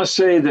mean, I must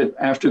say that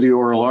after the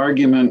oral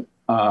argument,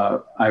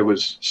 I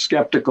was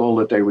skeptical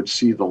that they would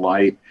see the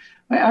light.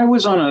 I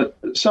was on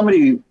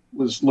somebody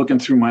was looking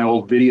through my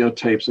old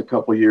videotapes a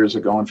couple of years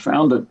ago and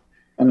found an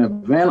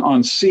event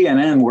on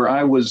CNN where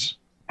I was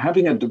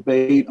having a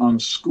debate on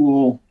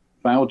school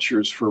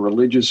vouchers for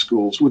religious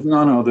schools with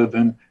none other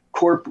than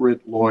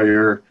corporate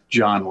lawyer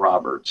John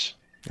Roberts.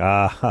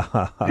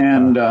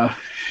 And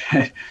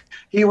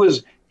he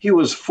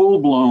was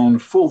full-blown,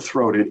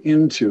 full-throated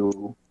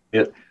into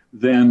it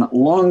then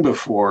long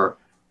before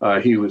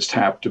he was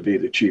tapped to be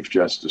the Chief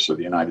Justice of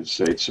the United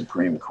States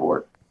Supreme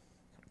Court.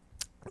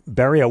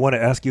 Barry, I want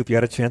to ask you if you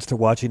had a chance to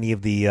watch any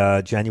of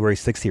the January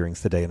 6th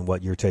hearings today and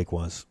what your take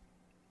was.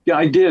 Yeah,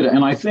 I did.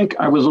 And I think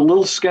I was a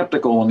little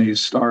skeptical when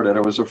these started.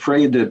 I was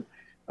afraid that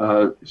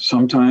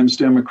sometimes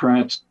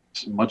Democrats,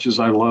 as much as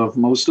I love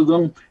most of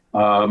them,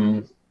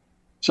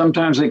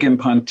 sometimes they can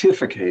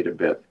pontificate a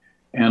bit.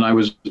 And I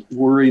was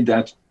worried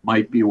that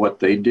might be what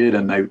they did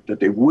and that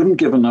they wouldn't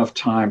give enough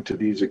time to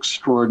these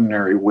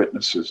extraordinary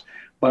witnesses.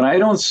 But I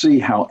don't see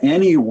how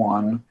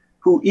anyone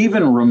who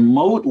even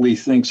remotely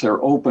thinks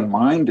they're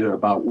open-minded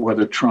about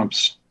whether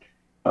Trump's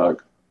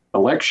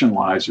election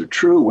lies are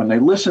true, when they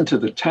listen to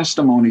the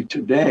testimony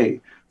today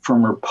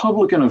from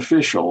Republican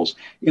officials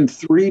in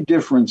 3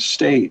 different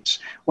states,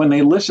 when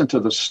they listen to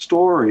the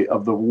story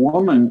of the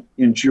woman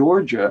in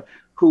Georgia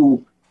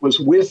who was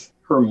with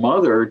her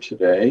mother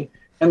today,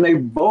 and they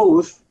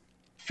both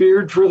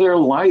feared for their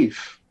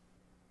life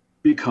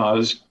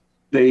because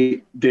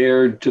they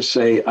dared to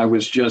say, I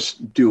was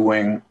just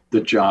doing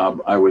the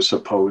job I was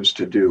supposed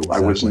to do. Exactly.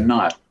 I was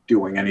not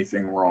doing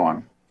anything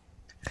wrong.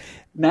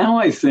 Now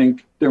I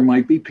think there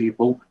might be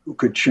people who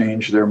could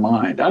change their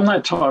mind. I'm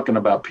not talking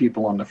about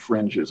people on the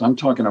fringes. I'm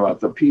talking about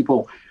the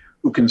people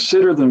who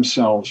consider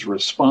themselves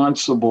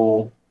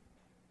responsible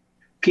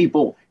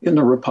people in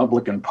the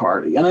Republican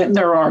Party. And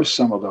there are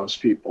some of those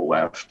people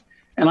left.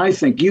 And I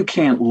think you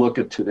can't look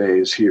at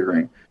today's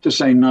hearing, to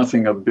say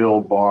nothing of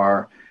Bill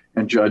Barr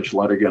and Judge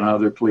Luttigan and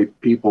other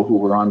people who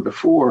were on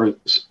before,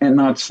 and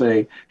not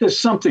say there's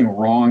something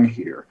wrong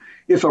here.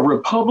 If a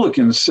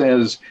Republican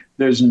says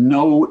there's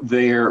no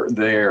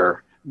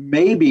there,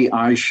 maybe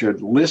I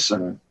should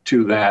listen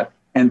to that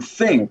and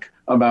think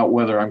about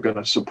whether I'm going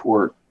to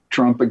support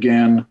Trump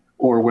again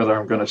or whether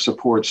I'm going to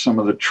support some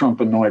of the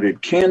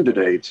Trump-anointed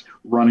candidates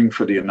running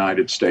for the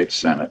United States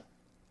Senate.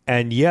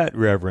 And yet,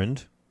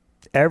 Reverend,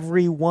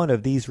 every one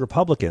of these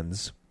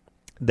Republicans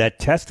that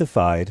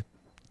testified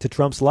to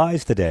Trump's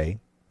lies today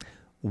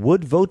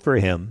would vote for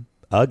him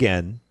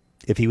again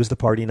if he was the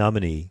party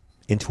nominee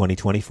in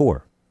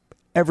 2024.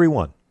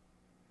 Everyone.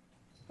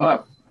 I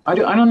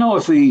don't know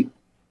if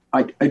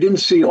I didn't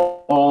see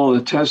all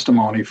the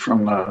testimony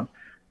from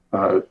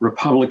the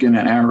Republican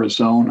in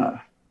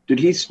Arizona. Did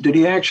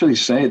he actually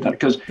say that?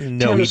 Because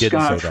no, Tim he didn't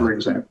Scott, say that. for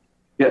example,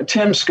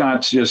 Tim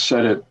Scott just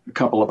said it a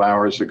couple of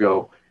hours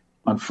ago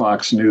on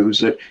Fox News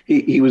that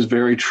he was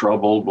very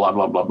troubled, blah,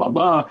 blah, blah, blah,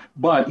 blah,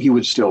 but he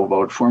would still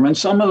vote for him. And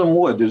some of them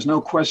would. There's no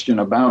question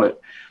about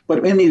it.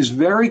 But in these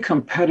very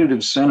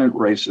competitive Senate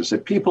races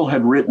that people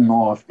had written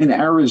off, in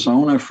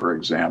Arizona, for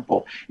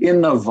example,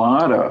 in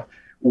Nevada,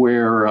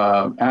 where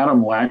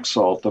Adam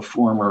Laxalt, the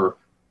former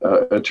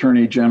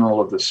Attorney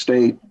General of the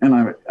state, and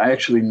I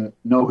actually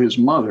know his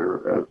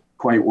mother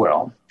quite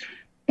well.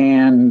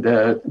 And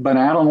but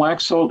Adam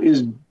Laxalt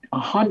is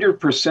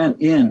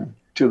 100% in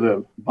to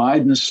the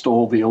Biden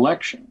stole the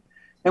election.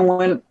 And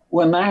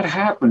when that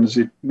happens,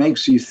 it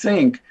makes you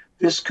think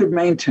this could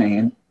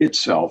maintain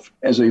itself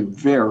as a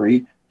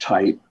very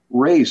tight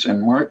race.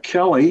 And Mark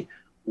Kelly,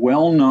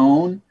 well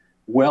known,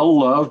 well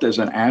loved as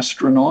an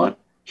astronaut,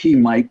 he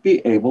might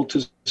be able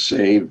to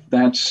save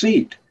that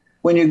seat.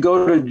 When you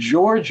go to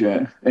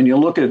Georgia and you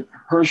look at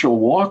Herschel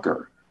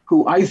Walker,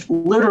 who I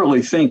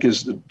literally think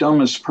is the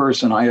dumbest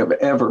person I've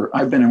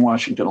been in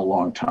Washington a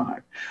long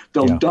time,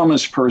 the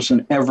dumbest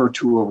person ever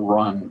to have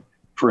run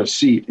for a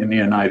seat in the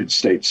United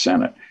States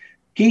Senate.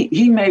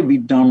 He may be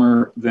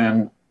dumber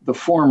than the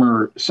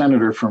former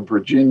senator from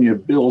Virginia,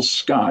 Bill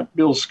Scott.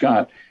 Bill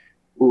Scott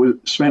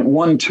spent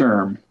one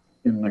term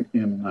in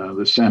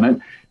the Senate.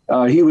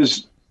 He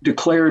was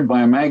declared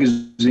by a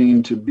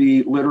magazine to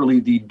be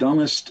literally the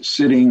dumbest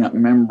sitting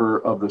member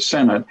of the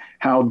Senate.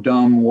 How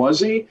dumb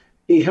was he?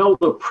 He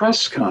held a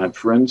press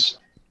conference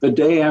the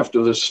day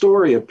after the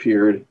story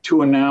appeared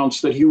to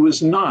announce that he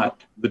was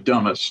not the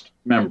dumbest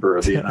member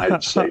of the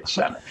United States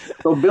Senate.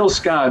 So Bill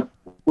Scott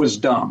was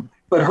dumb.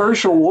 But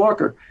Herschel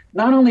Walker,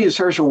 not only is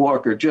Herschel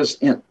Walker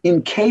just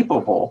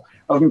incapable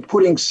of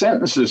putting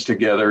sentences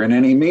together in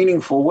any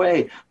meaningful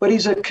way, but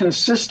he's a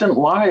consistent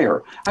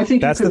liar. I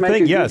think that's you could the make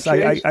thing. a Yes,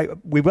 good case.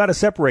 we've got to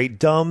separate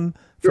dumb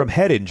from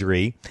head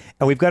injury,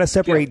 and we've got to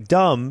separate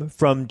dumb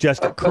from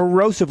just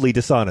corrosively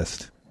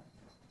dishonest.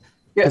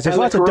 Because there's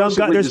lots of dumb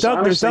guys.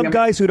 There's dumb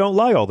guys who don't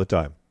lie all the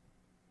time.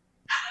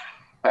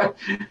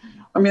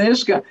 I mean,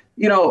 this guy,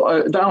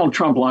 Donald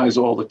Trump lies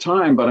all the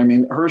time, but I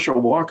mean, Herschel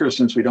Walker,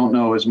 since we don't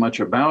know as much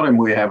about him,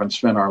 we haven't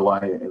spent our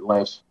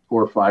last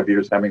 4 or 5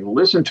 years having to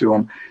listen to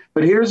him.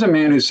 But here's a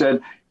man who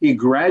said he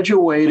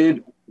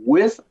graduated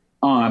with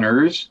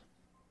honors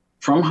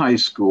from high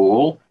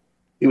school.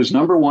 He was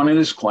number one in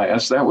his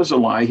class. That was a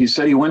lie. He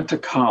said he went to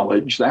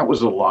college. That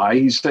was a lie.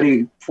 He said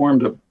he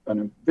formed a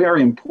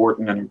very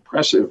important and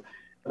impressive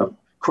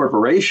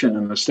corporation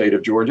in the state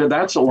of Georgia.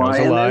 That's a lie.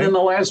 And then in the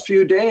last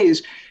few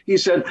days, he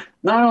said,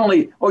 not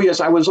only, oh, yes,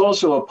 I was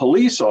also a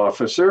police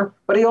officer,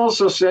 but he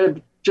also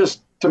said,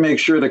 just to make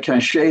sure the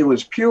cachet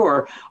was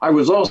pure, I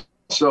was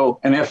also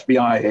an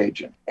FBI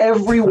agent.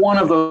 Every one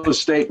of those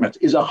statements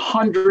is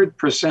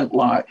 100%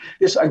 lie.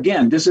 This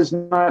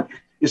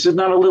is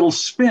not a little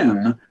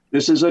spin.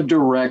 This is a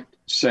direct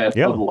set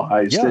of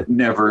lies that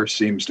never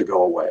seems to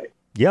go away.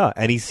 Yeah,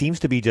 and he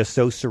seems to be just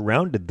so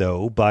surrounded,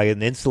 though, by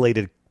an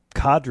insulated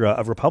cadre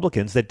of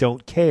Republicans that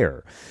don't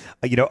care.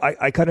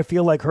 I kind of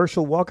feel like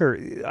Herschel Walker,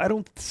 I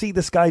don't see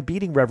this guy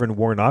beating Reverend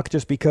Warnock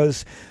just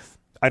because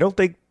I don't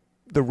think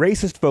the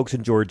racist folks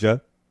in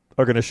Georgia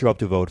are going to show up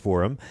to vote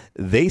for him.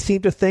 They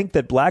seem to think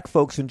that black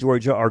folks in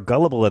Georgia are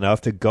gullible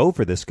enough to go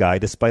for this guy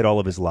despite all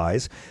of his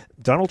lies.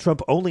 Donald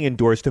Trump only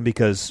endorsed him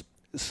because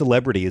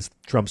celebrity is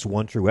Trump's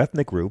one true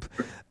ethnic group.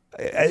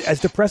 As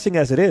depressing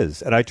as it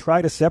is, and I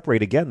try to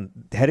separate, again,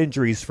 head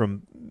injuries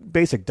from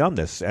basic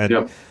dumbness.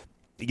 And,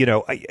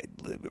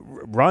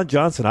 Ron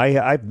Johnson,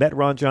 I've met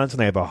Ron Johnson.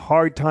 I have a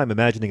hard time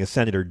imagining a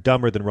senator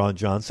dumber than Ron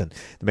Johnson.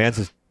 The man's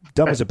as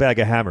dumb as a bag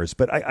of hammers.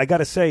 But I got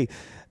to say,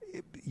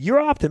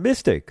 you're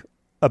optimistic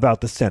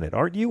about the Senate,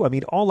 aren't you? I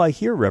mean, all I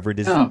hear, Reverend,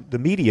 is the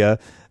media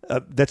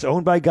that's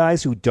owned by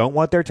guys who don't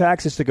want their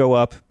taxes to go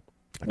up,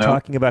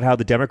 talking about how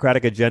the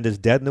Democratic agenda is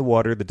dead in the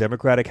water. The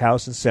Democratic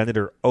House and Senate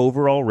are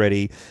over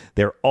already.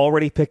 They're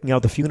already picking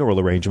out the funeral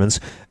arrangements.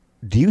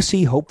 Do you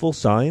see hopeful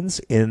signs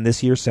in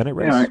this year's Senate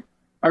race? Yeah,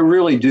 I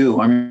really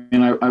do. I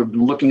mean, I've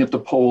been looking at the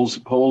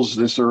polls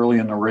this early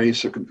in the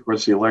race. Of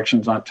course, the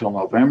election's not till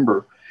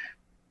November.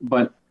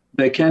 But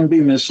They can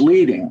be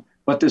misleading.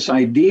 But this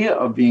idea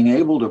of being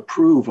able to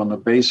prove on the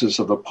basis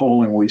of the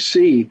polling we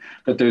see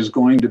that there's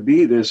going to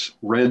be this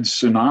red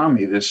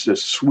tsunami,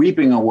 this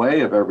sweeping away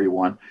of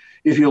everyone.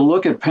 If you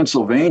look at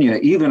Pennsylvania,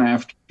 even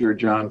after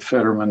John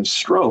Fetterman's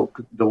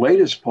stroke, the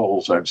latest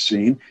polls I've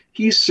seen,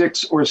 he's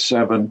 6 or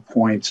 7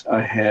 points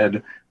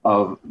ahead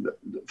of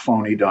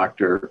phony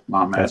Dr.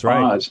 Mehmet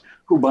Oz,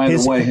 who, by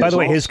the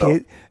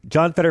way,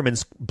 John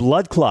Fetterman's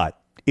blood clot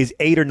is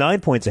 8 or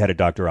 9 points ahead of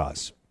Dr.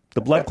 Oz.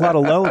 The blood clot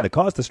alone that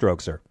caused the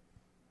stroke, sir.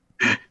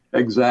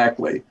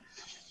 Exactly.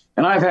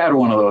 And I've had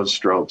one of those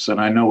strokes,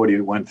 and I know what he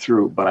went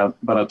through. But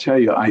I'll tell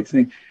you, I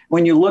think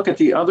when you look at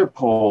the other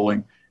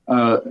polling,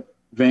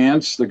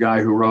 Vance, the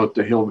guy who wrote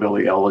the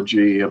Hillbilly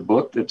Elegy, a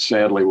book that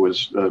sadly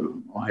was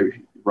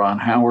Ron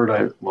Howard,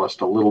 I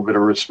lost a little bit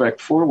of respect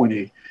for when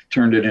he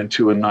turned it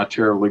into a not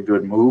terribly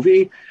good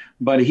movie.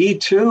 But he,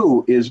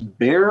 too, is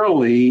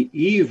barely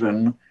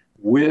even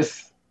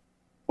with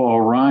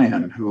Paul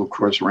Ryan, who, of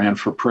course, ran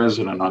for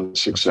president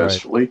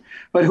unsuccessfully,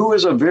 but who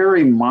is a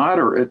very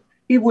moderate.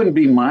 He wouldn't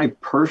be my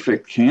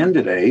perfect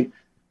candidate,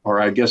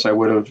 or I guess I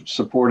would have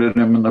supported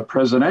him in the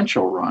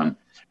presidential run.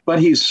 But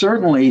he's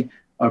certainly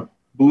a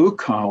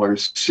blue-collar,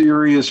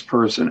 serious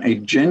person, a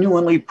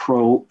genuinely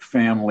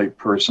pro-family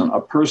person,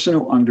 a person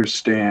who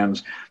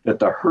understands that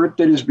the hurt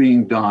that is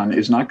being done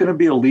is not going to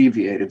be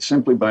alleviated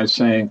simply by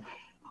saying,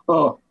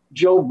 oh,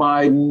 Joe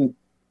Biden,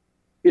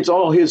 it's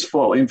all his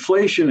fault.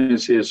 Inflation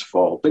is his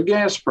fault. The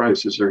gas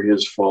prices are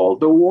his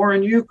fault. The war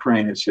in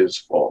Ukraine is his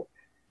fault.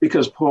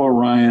 Because Paul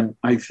Ryan,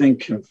 I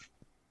think, can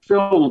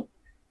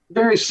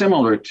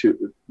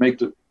make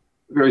the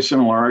very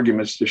similar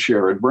arguments to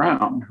Sherrod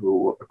Brown,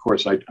 who, of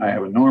course, I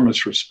have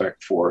enormous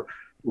respect for,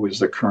 who is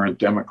the current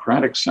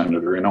Democratic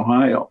senator in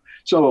Ohio.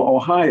 So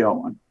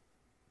Ohio,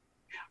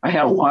 I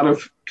have a lot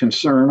of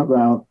concern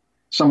about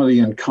some of the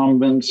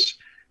incumbents,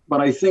 but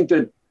I think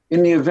that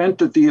in the event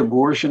that the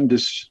abortion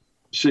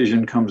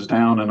decision comes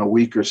down in a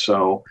week or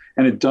so,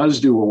 and it does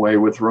do away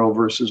with Roe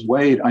versus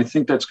Wade, I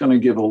think that's going to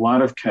give a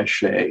lot of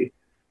cachet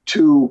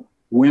to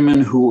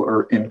women who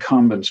are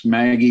incumbents.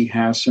 Maggie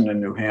Hassan in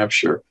New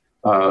Hampshire.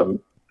 There's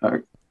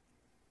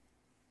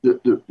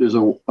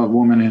a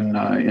woman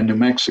in New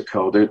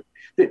Mexico.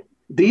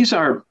 These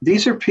are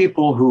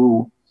people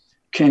who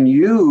can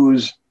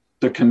use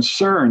the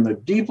concern, the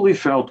deeply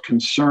felt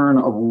concern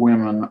of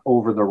women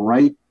over the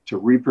right to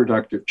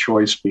reproductive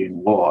choice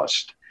being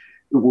lost.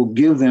 It will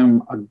give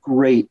them a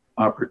great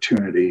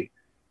opportunity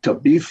to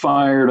be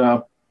fired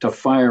up, to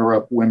fire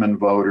up women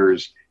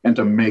voters, and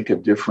to make a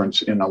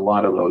difference in a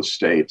lot of those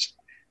states.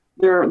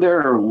 There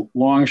are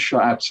long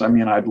shots. I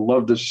mean, I'd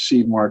love to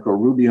see Marco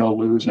Rubio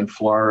lose in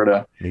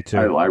Florida. Me too.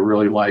 I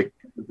really like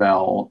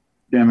Val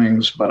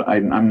Demings, but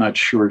I'm not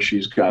sure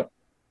she's got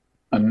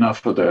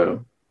enough of the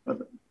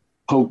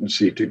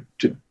potency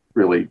to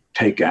really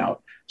take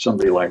out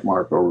somebody like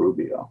Marco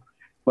Rubio.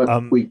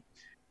 But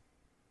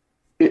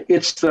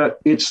it's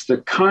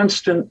the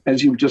constant,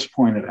 as you just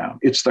pointed out,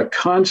 it's the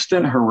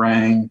constant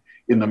harangue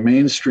in the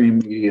mainstream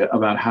media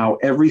about how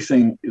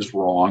everything is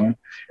wrong,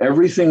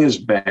 everything is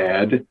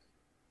bad,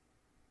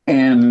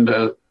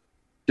 and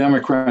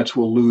Democrats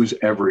will lose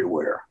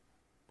everywhere.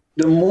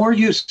 The more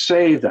you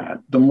say that,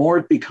 the more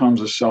it becomes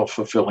a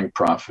self-fulfilling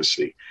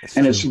prophecy.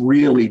 It's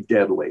really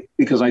deadly,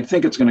 because I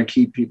think it's going to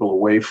keep people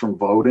away from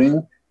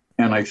voting.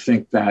 And I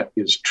think that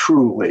is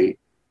truly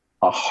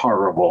a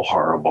horrible,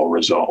 horrible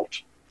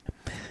result.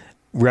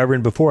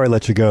 Reverend, before I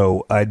let you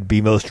go, I'd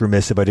be most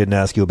remiss if I didn't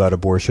ask you about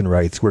abortion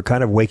rights. We're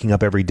kind of waking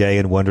up every day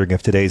and wondering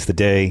if today's the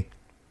day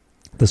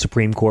the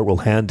Supreme Court will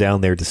hand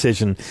down their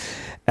decision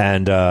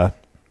and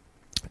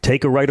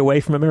take a right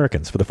away from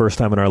Americans for the first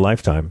time in our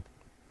lifetime.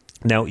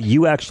 Now,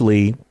 you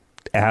actually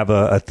have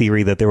a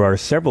theory that there are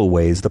several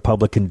ways the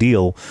public can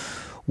deal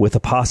with a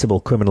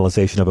possible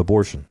criminalization of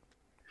abortion.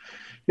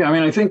 Yeah, I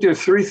mean, I think there are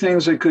three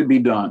things that could be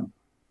done.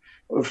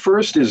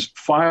 First is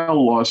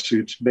file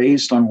lawsuits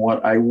based on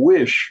what I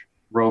wish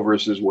Roe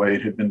versus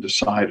Wade had been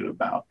decided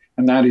about,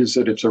 and that is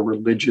that it's a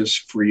religious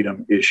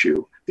freedom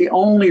issue. The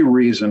only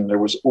reason there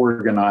was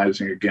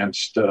organizing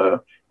against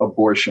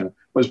abortion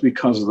was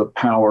because of the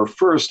power,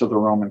 first, of the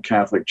Roman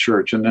Catholic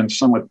Church, and then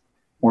somewhat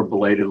more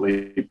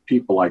belatedly,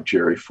 people like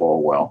Jerry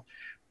Falwell.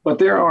 But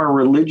there are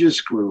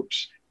religious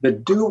groups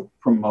that do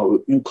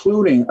promote,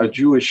 including a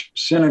Jewish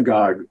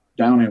synagogue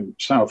down in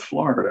South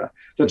Florida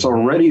that's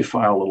already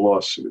filed a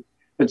lawsuit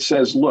that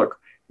says, look,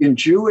 in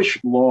Jewish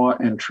law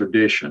and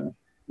tradition,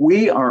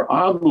 we are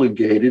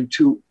obligated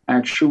to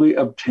actually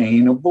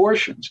obtain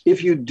abortions.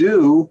 If you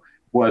do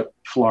what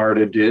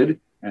Florida did,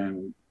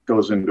 and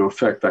goes into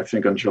effect, I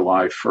think, on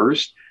July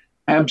 1st,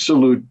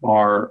 absolute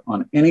bar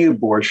on any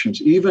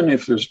abortions, even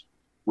if there's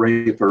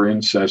rape or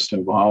incest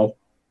involved.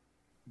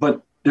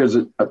 But there's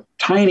a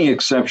tiny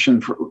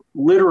exception for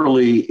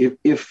literally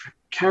if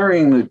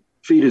carrying the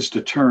fetus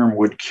to term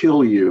would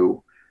kill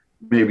you,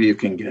 maybe you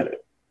can get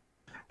it.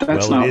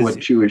 That's not what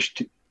Jewish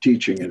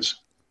teaching is.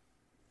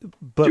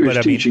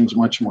 Jewish teaching is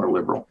much more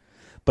liberal.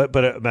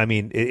 But I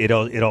mean, it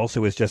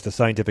also is just a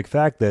scientific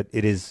fact that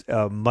it is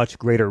a much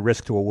greater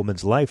risk to a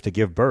woman's life to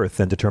give birth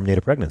than to terminate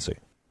a pregnancy.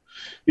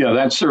 Yeah,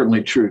 that's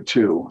certainly true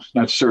too.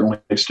 That's certainly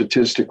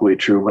statistically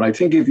true. But I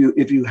think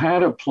if you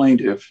had a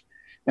plaintiff,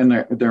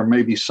 and there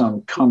may be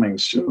some coming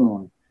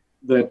soon,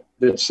 that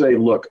say,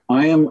 look,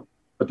 I am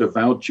a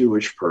devout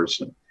Jewish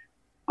person.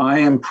 I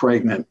am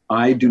pregnant.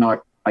 I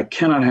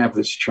cannot have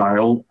this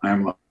child.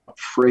 I'm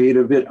afraid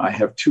of it. I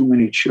have too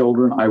many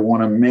children. I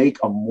want to make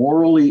a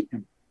morally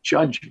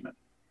judgment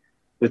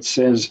that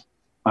says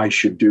I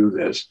should do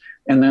this.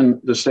 And then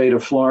the state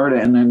of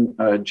Florida, and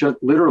then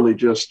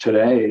just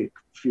today,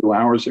 a few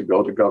hours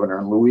ago, the governor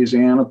in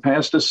Louisiana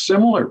passed a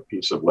similar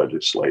piece of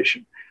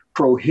legislation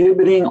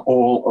prohibiting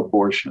all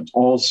abortions,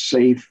 all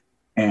safe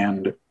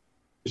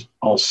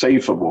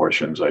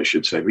abortions, I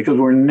should say, because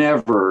we're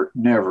never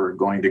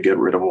going to get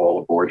rid of all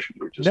abortions.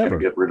 We're just going to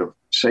get rid of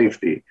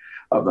safety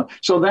of them.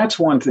 So that's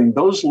one thing.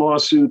 Those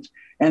lawsuits,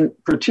 and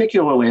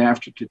particularly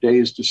after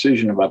today's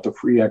decision about the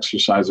free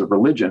exercise of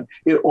religion,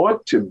 it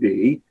ought to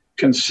be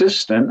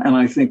consistent. And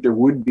I think there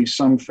would be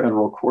some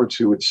federal courts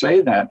who would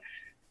say that.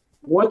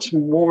 What's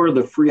more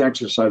the free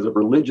exercise of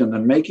religion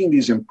than making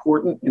these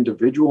important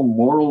individual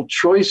moral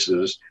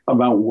choices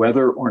about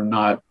whether or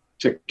not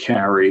to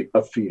carry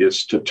a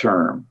fetus to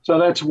term? So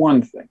that's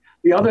one thing.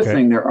 The other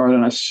thing, there are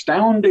an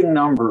astounding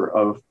number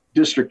of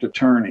district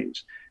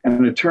attorneys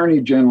and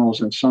attorney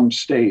generals in some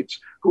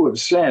states who have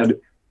said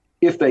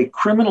if they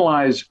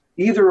criminalize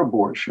either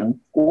abortion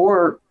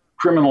or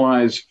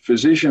criminalize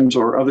physicians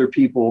or other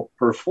people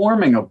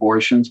performing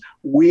abortions,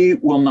 we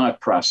will not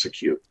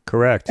prosecute.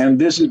 Correct. And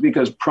this is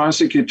because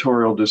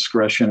prosecutorial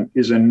discretion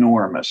is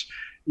enormous.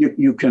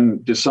 You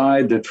can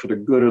decide that for the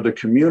good of the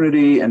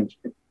community, and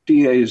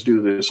DAs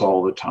do this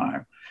all the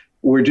time,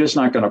 we're just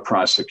not going to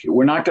prosecute.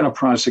 We're not going to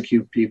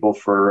prosecute people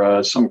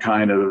for some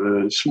kind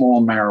of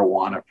small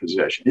marijuana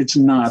possession. It's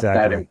not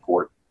that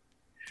important.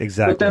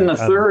 Exactly. But then the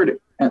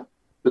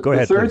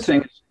third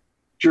thing is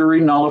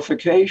jury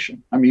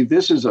nullification. I mean,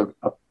 this is a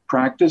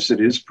practice that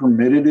is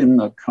permitted in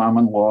the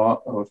common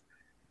law of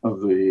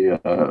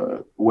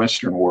the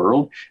Western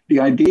world. The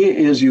idea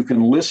is you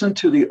can listen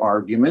to the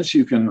arguments.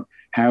 You can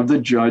have the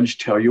judge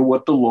tell you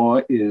what the law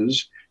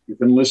is. You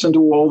can listen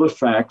to all the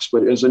facts.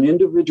 But as an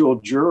individual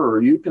juror,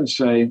 you can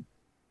say,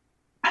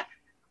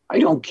 I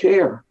don't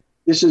care.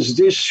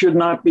 This should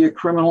not be a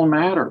criminal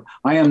matter.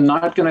 I am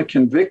not going to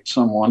convict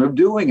someone of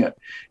doing it.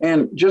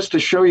 And just to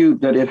show you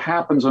that it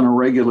happens on a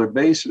regular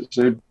basis,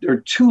 there are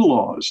two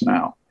laws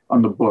now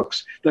on the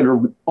books that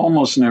are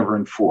almost never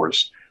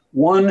enforced.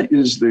 One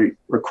is the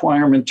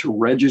requirement to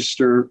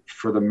register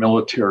for the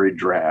military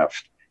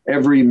draft.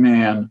 Every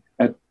man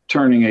at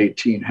turning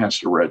 18 has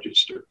to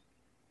register.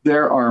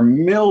 There are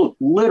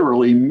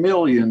literally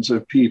millions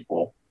of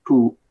people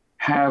who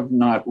have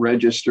not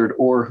registered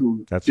or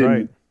who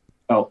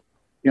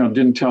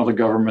didn't tell the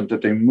government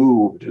that they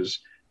moved, as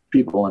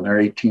people in their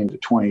 18 to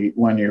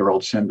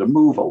 21-year-olds tend to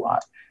move a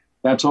lot.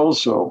 That's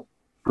also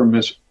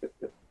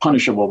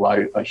punishable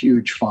by a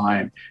huge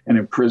fine and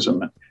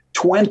imprisonment.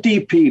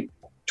 20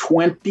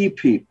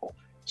 people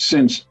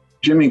since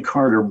Jimmy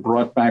Carter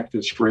brought back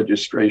this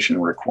registration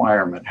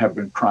requirement have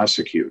been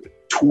prosecuted.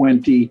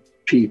 20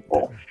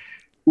 people.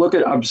 Look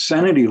at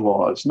obscenity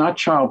laws, not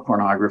child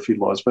pornography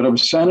laws, but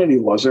obscenity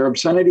laws. There are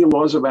obscenity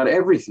laws about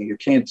everything. You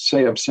can't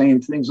say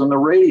obscene things on the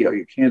radio.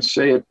 You can't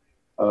say it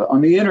on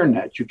the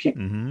internet. You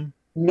can't.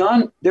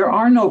 There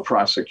are no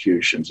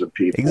prosecutions of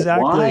people.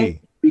 Exactly.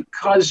 Why?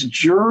 Because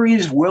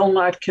juries will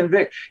not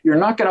convict. You're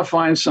not going to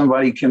find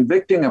somebody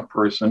convicting a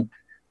person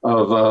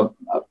of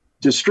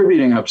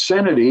distributing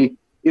obscenity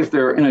if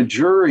they're in a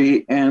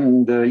jury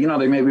and,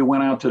 they maybe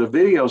went out to the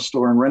video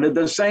store and rented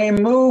the same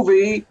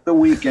movie the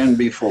weekend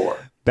before.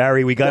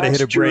 Barry, we got to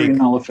hit a break.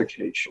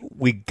 Nullification.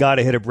 We got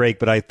to hit a break,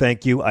 but I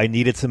thank you. I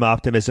needed some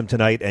optimism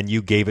tonight, and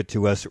you gave it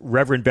to us.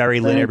 Reverend Barry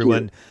Lynn,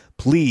 everyone,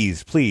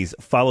 please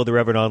follow the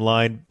Reverend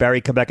online.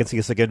 Barry, come back and see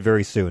us again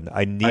very soon.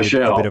 I needed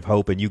a bit of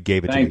hope, and you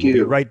gave it to me. We'll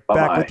be right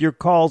back with your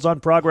calls on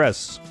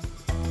Progress.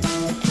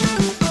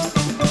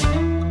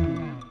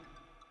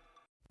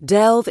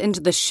 Delve into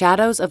the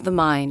shadows of the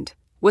mind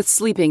with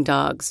Sleeping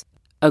Dogs,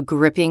 a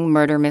gripping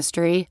murder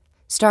mystery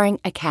starring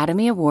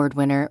Academy Award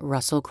winner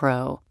Russell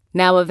Crowe.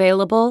 Now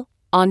available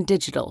on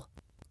digital.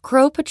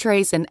 Crowe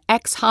portrays an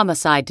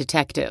ex-homicide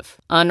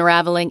detective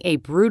unraveling a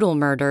brutal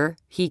murder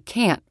he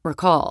can't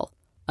recall.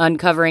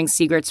 Uncovering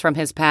secrets from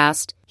his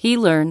past, he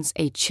learns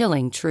a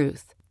chilling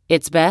truth.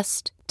 It's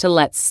best to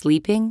let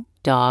sleeping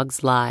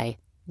dogs lie.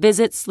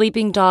 Visit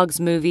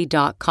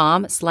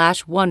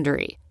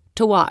sleepingdogsmovie.com/Wondery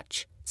to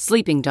watch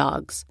Sleeping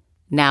Dogs,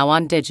 now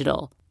on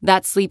digital.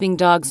 That's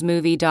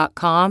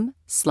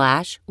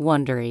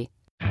sleepingdogsmovie.com/Wondery.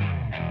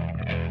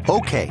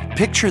 Okay,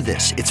 picture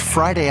this. It's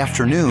Friday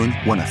afternoon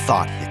when a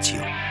thought hits you.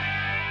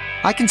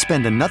 I can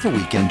spend another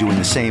weekend doing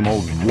the same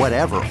old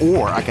whatever,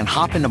 or I can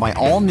hop into my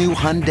all-new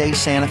Hyundai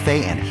Santa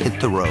Fe and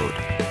hit the road.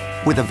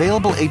 With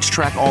available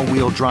H-Track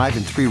all-wheel drive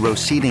and 3-row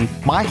seating,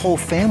 my whole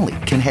family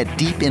can head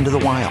deep into the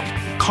wild.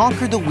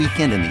 Conquer the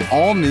weekend in the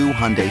all-new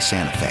Hyundai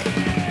Santa Fe.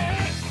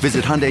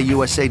 Visit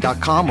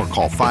HyundaiUSA.com or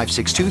call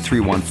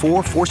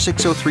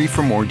 562-314-4603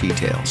 for more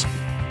details.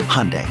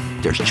 Hyundai,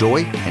 there's joy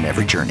in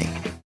every journey.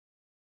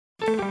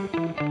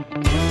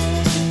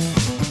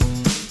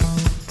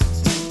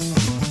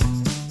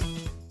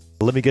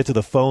 Let me get to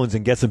the phones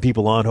and get some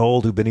people on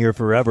hold who've been here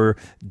forever.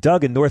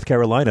 Doug in North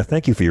Carolina,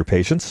 thank you for your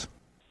patience.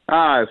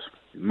 It's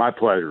my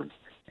pleasure.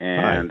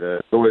 And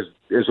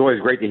it's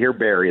always great to hear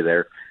Barry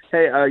there.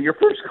 Hey, your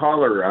first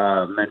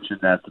caller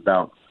mentioned that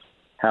about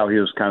how he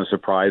was kind of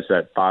surprised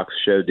that Fox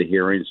showed the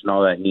hearings and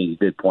all that. And he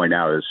did point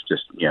out it's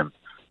just,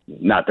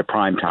 not the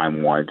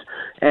primetime ones.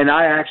 And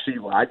I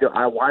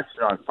watched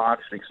it on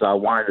Fox because I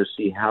wanted to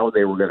see how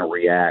they were going to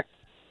react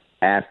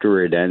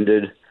after it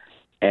ended.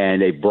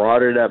 And they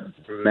brought it up,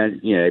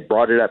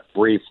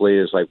 briefly.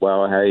 It's like,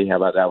 well, hey, how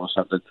about that one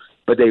something?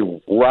 But they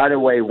right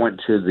away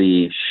went to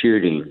the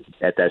shooting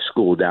at that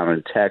school down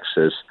in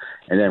Texas,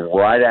 and then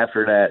right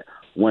after that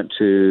went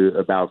to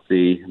about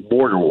the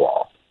border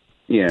wall,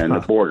 and the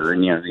border,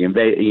 and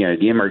the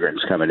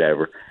immigrants coming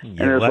over.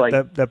 Yeah, and it was like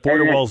that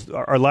border walls.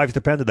 Our lives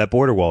depend on that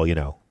border wall,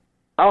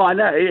 Oh, I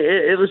know.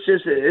 It was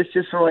just. It's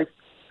just like.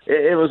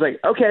 It was like,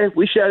 okay,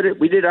 we showed it,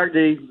 we did our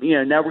deed.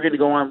 Now we're going to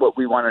go on what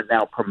we want to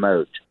now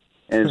promote.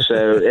 And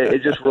so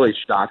it just really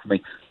shocked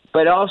me.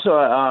 But also,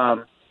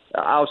 I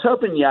was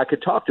hoping, I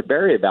could talk to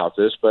Barry about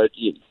this. But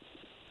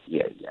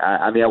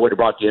I would have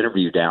brought the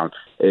interview down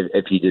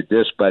if he did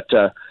this. But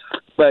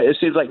it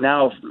seems like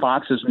now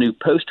Fox's new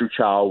poster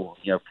child,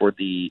 for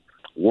the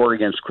war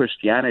against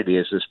Christianity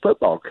is this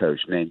football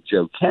coach named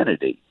Joe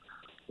Kennedy,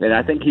 and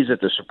I think he's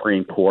at the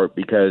Supreme Court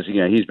because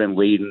he's been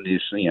leading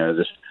this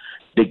this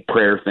big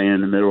prayer thing in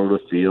the middle of the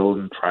field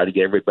and try to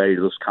get everybody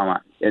to just come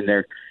out in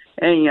there.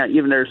 And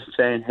even they're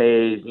saying,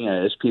 hey,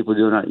 it's people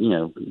doing it,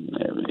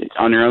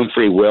 on their own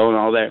free will and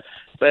all that.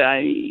 But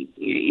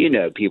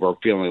people are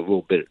feeling a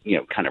little bit,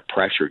 kind of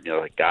pressured.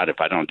 Like, God,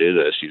 if I don't do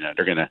this,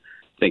 they're going to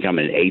think I'm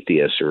an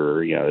athist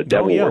or a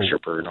devil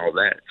worshiper and all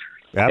that.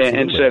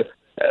 Absolutely. And so,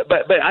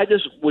 but I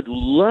just would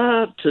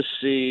love to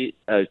see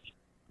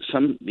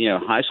some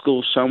high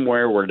school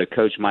somewhere where the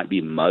coach might be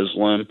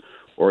Muslim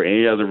or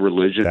any other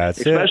religion,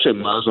 especially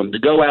Muslim, to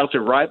go out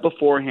there right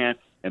beforehand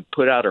and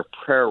put out a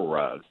prayer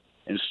rug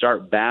and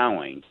start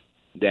bowing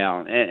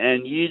down.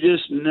 And you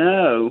just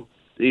know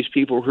these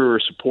people who are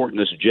supporting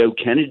this Joe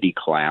Kennedy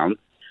clown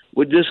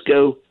would just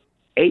go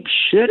ape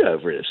shit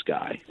over this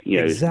guy.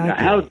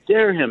 Exactly. How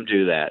dare him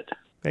do that?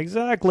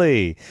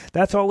 Exactly.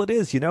 That's all it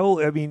is,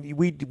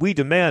 we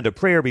demand a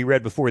prayer be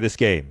read before this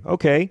game.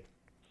 Okay.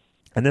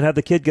 And then have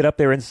the kid get up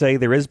there and say,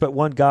 there is but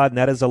one God, and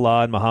that is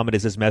Allah, and Muhammad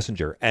is his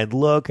messenger. And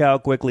look how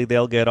quickly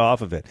they'll get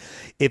off of it.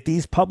 If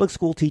these public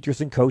school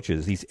teachers and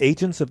coaches, these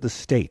agents of the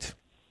state,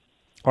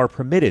 are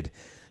permitted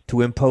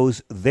to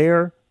impose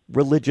their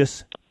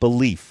religious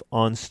belief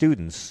on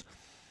students,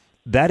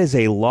 that is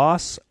a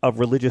loss of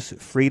religious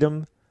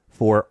freedom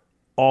for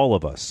all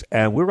of us.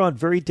 And we're on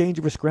very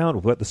dangerous ground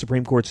with what the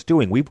Supreme Court's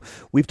doing.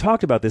 We've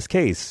talked about this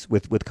case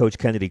with Coach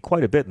Kennedy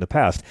quite a bit in the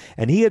past,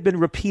 and he had been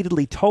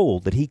repeatedly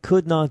told that he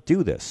could not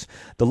do this.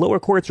 The lower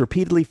courts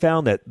repeatedly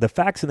found that the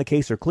facts in the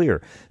case are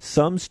clear.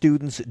 Some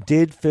students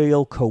did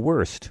feel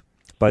coerced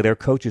by their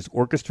coach's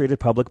orchestrated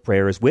public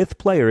prayers with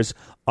players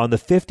on the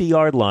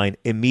 50-yard line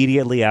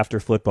immediately after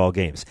football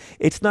games.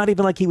 It's not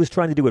even like he was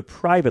trying to do it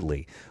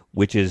privately,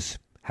 which is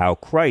how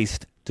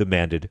Christ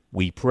demanded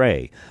we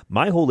pray.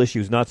 My whole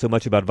issue is not so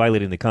much about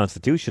violating the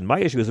Constitution. My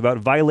issue is about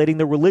violating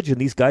the religion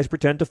these guys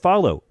pretend to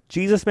follow.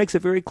 Jesus makes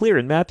it very clear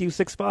in Matthew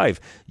 6:5.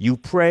 You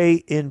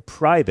pray in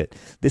private.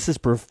 This is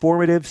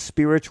performative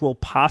spiritual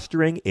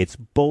posturing. It's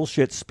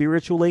bullshit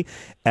spiritually,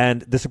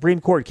 and the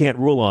Supreme Court can't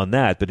rule on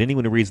that, but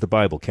anyone who reads the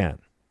Bible can.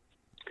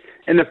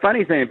 And the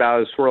funny thing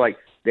about it is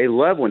they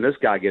love when this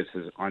guy gets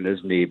on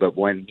his knee, but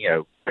when,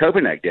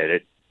 Kopanek did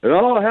it,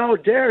 oh, how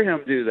dare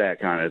him do that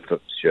kind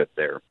of shit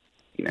there.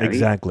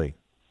 Exactly.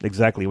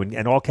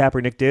 And all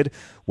Kaepernick did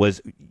was,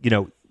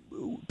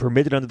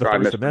 permitted under the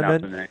First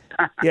Amendment.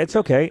 Yeah, it's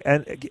okay.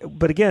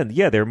 But again,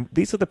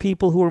 these are the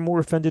people who are more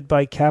offended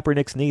by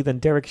Kaepernick's knee than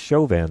Derek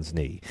Chauvin's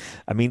knee.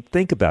 I mean,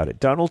 think about it.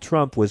 Donald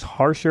Trump was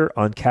harsher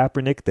on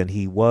Kaepernick than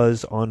he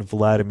was on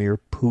Vladimir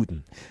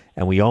Putin.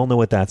 And we all know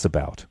what that's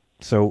about.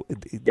 So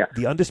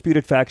the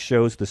undisputed fact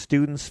shows the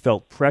students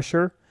felt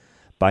pressure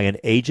by an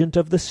agent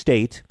of the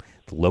state.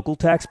 The local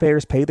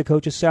taxpayers pay the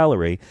coach's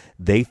salary.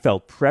 They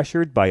felt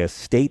pressured by a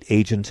state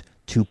agent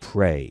to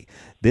pray.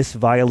 This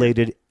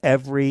violated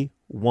every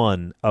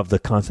one of the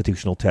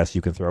constitutional tests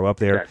you can throw up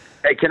there.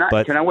 Hey, can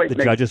I wait?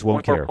 The judges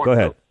won't care. Go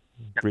ahead.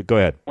 Go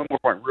ahead. One more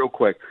point real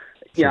quick.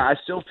 Sure. Yeah, I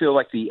still feel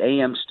like the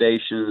AM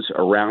stations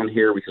around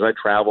here, because I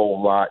travel a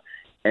lot,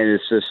 and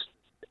it's just,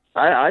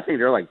 I think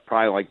they're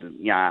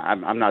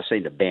I'm not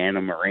saying to ban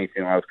them or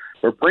anything else,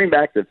 but bring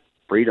back the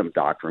freedom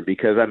doctrine,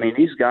 because,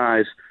 these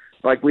guys,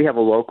 we have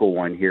a local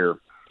one here,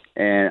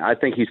 and I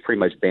think he's pretty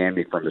much banned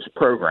me from his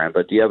program.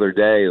 But the other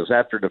day, it was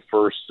after the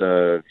first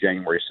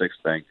January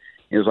 6th thing,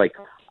 he was like,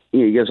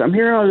 he goes, I'm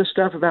hearing all this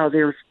stuff about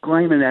they're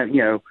claiming that,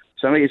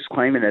 somebody's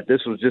claiming that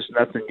this was just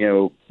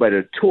nothing, but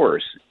a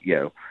tourist,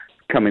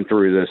 coming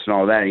through this and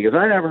all that. And he goes,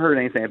 I never heard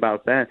anything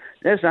about that.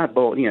 That's not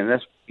bull.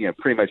 That's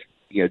pretty much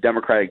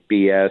Democratic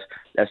BS.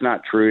 That's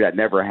not true. That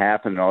never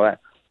happened and all that.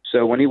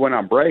 So when he went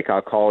on break,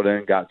 I called in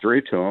and got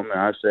through to him, and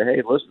I said,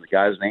 hey, listen, the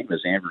guy's name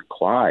is Andrew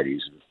Clyde.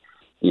 He's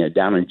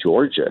down in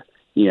Georgia.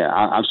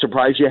 I'm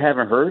surprised you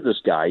haven't heard of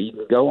this guy. You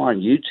can go on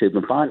YouTube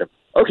and find him.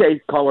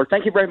 Okay, caller,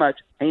 thank you very much.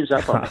 Hangs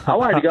up on me. I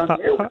wanted to go on the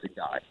air with the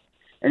guy.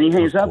 And he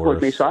hangs up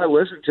with me, so I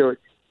listened to it,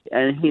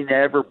 and he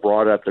never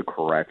brought up the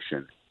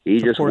correction. He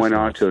just went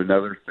on to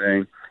another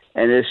thing,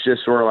 and it's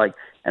just sort of like,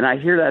 and I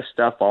hear that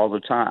stuff all the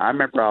time. I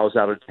remember I was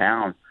out of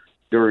town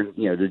during,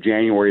 the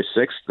January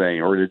 6th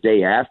thing or the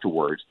day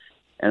afterwards,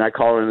 and I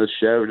called in the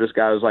show, and this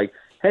guy was like,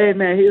 hey,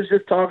 man, he was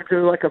just talking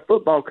to like a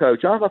football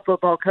coach. I'm a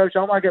football coach. I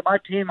want to get my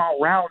team all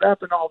riled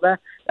up and all that.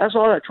 That's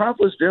all that Trump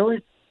was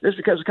doing. Just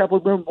because a couple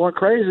of them went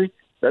crazy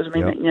doesn't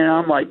mean that,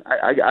 I'm like,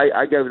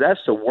 I go, that's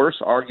the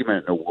worst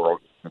argument in the world.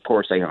 Of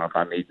course, they hung up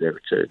on me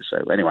there, too. So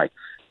anyway,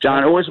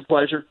 John, always a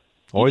pleasure.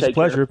 Always a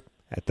pleasure.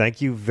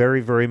 Thank you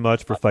very, very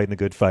much for fighting the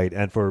good fight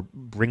and for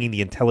bringing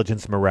the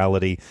intelligence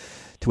morality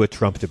to a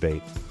Trump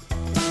debate.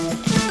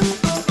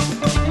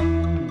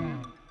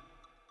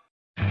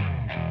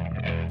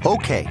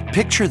 Okay,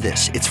 picture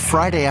this. It's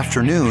Friday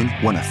afternoon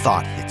when a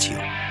thought hits you.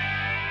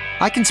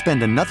 I can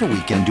spend another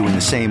weekend doing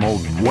the same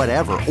old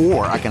whatever,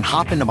 or I can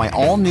hop into my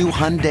all-new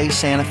Hyundai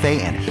Santa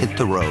Fe and hit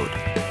the road.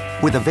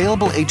 With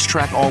available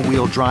H-Track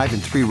all-wheel drive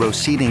and 3-row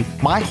seating,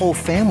 my whole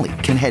family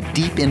can head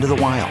deep into the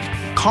wild.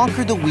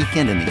 Conquer the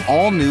weekend in the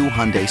all-new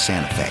Hyundai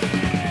Santa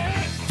Fe.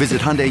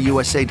 Visit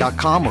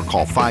HyundaiUSA.com or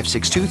call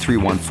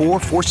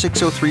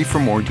 562-314-4603 for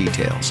more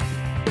details.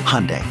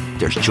 Hyundai,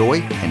 there's joy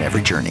in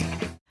every journey.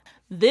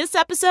 This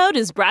episode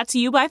is brought to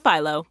you by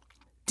Philo.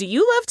 Do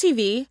you love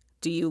TV?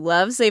 Do you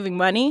love saving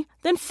money?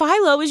 Then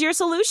Philo is your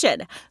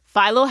solution.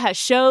 Philo has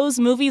shows,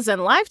 movies,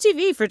 and live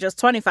TV for just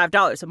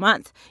 $25 a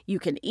month. You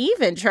can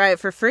even try it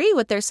for free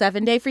with their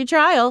 7-day free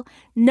trial.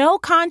 No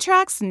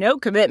contracts, no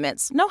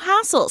commitments, no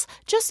hassles.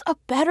 Just a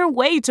better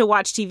way to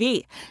watch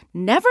TV.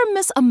 Never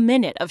miss a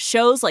minute of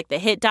shows like the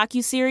hit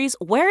docuseries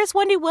Where is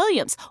Wendy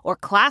Williams? Or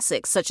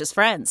classics such as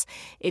Friends.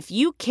 If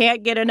you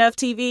can't get enough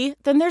TV,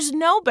 then there's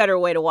no better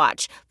way to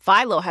watch.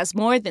 Philo has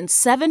more than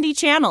 70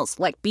 channels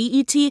like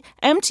BET,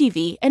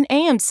 MTV, and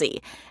AMC.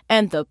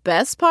 And the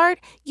best part?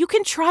 You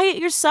can try it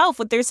yourself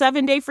with their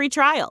 7-day free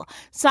trial.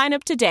 Sign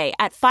up today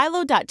at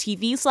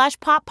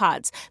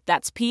philo.tv/poppods.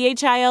 That's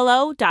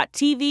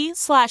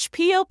philo.tv/POPPODS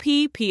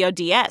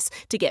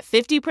to get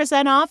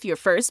 50% off your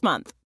first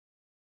month.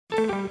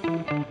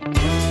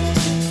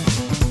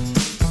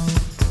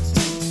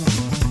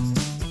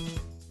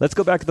 Let's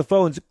go back to the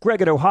phones.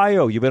 Greg in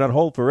Ohio, you've been on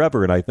hold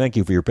forever, and I thank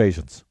you for your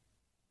patience.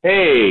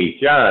 Hey,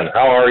 John,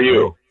 how are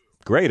you?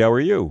 Great, how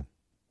are you?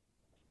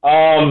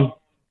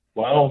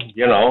 Well,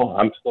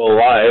 I'm still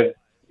alive,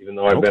 even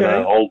though I've been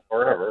on hold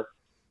forever.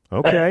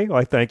 Okay, well,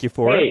 I thank you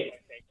for it.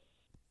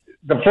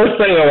 The first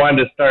thing I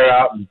wanted to start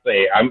out and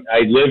say, I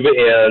live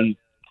in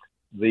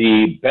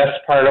the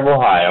best part of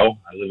Ohio.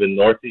 I live in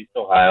northeast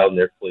Ohio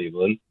near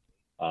Cleveland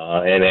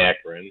and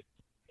Akron.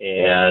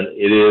 And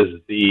it is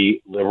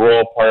the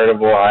liberal part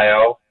of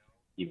Ohio,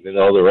 even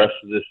though the rest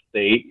of the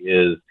state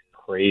is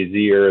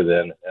crazier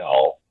than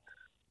hell.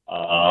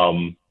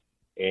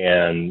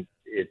 And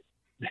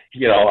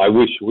I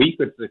wish we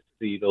could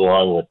succeed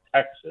along with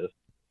Texas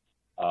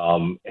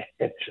and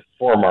to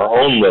form our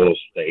own little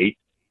state,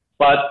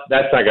 but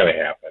that's not going to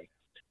happen.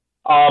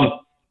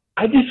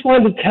 I just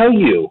wanted to tell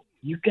you,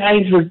 you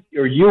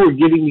were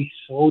getting me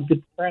so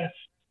depressed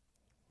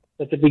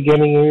at the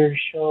beginning of your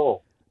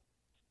show.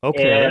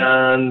 Okay.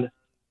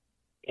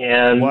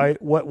 And why?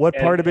 What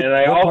part of it? And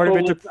I also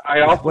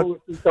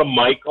listen to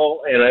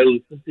Michael and I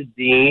listen to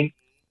Dean,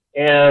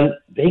 and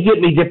they get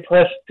me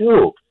depressed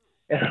too.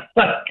 And I'm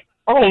like,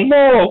 oh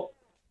no,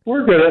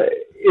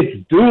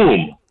 it's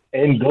doom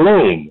and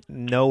gloom.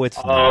 No,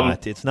 it's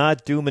not. It's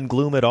not doom and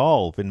gloom at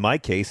all. In my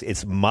case,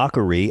 it's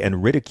mockery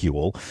and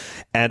ridicule.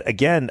 And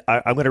again,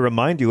 I'm going to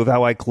remind you of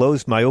how I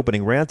closed my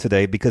opening rant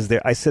today, because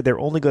I said they're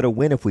only going to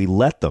win if we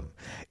let them.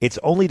 It's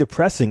only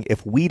depressing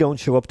if we don't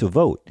show up to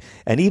vote.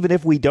 And even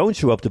if we don't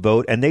show up to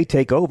vote and they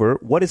take over,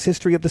 what has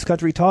history of this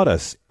country taught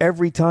us?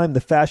 Every time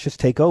the fascists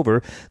take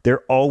over,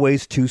 they're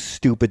always too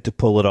stupid to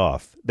pull it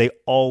off. They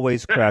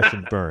always crash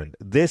and burn.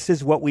 This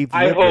is what we've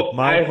lived with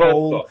my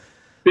whole...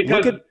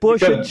 Look at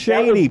Bush and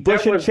Cheney.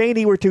 Bush and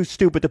Cheney were too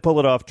stupid to pull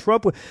it off.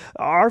 Trump,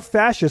 our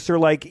fascists are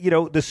like,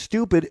 the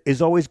stupid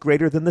is always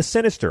greater than the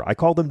sinister. I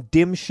call them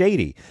dim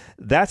shady.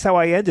 That's how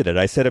I ended it.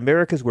 I said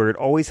America's where it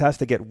always has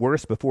to get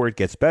worse before it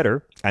gets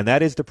better. And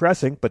that is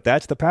depressing, but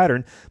that's the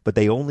pattern. But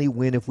they only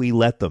win if we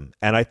let them.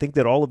 And I think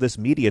that all of this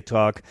media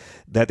talk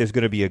that there's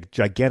going to be a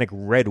gigantic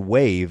red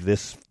wave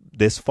this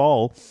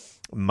fall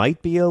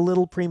might be a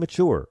little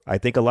premature. I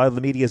think a lot of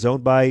the media is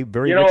owned by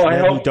very rich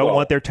men who don't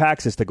want their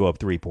taxes to go up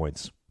 3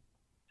 points.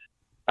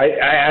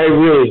 I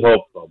really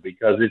hope so,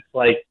 because it's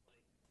like,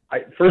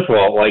 first of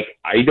all,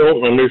 I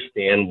don't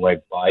understand why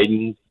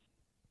Biden's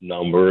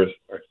numbers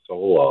are so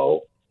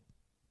low.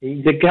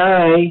 The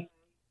guy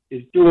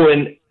is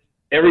doing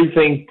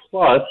everything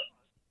plus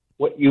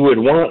what you would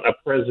want a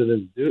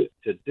president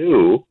to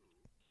do,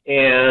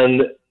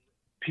 and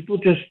people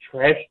just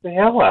trash the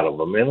hell out of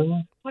them. And I'm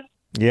like, what?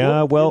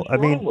 Yeah, well, I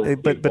mean,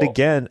 but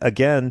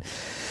again,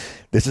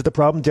 this is the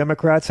problem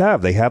Democrats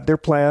have. They have their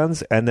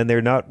plans, and then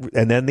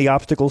then the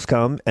obstacles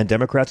come, and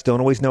Democrats don't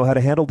always know how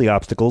to handle the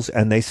obstacles,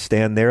 and they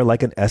stand there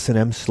like an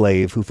S&M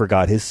slave who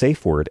forgot his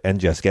safe word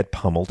and just get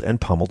pummeled and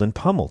pummeled and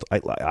pummeled.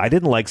 I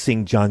didn't like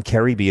seeing John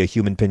Kerry be a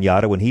human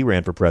piñata when he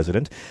ran for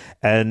president,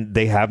 and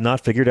they have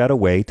not figured out a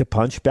way to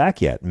punch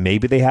back yet.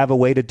 Maybe they have a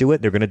way to do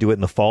it. They're going to do it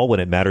in the fall when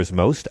it matters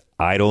most.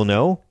 I don't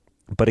know.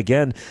 But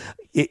again,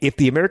 if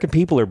the American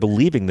people are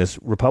believing this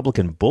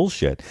Republican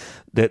bullshit,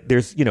 that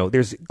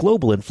there's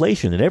global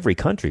inflation in every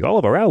country, all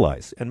of our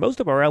allies, and most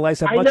of our allies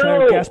have much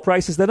higher gas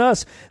prices than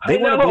us. They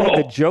want to believe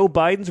that Joe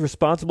Biden's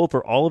responsible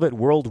for all of it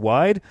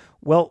worldwide.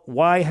 Well,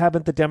 why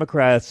haven't the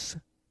Democrats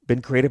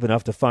been creative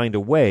enough to find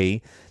a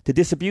way to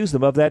disabuse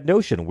them of that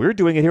notion? We're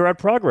doing it here on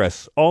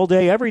Progress all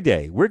day, every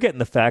day. We're getting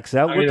the facts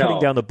out. We're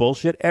cutting down the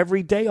bullshit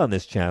every day on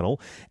this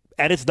channel.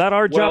 And it's not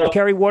our job to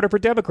carry water for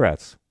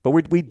Democrats. But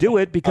we do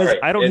it because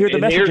I don't hear the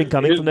messaging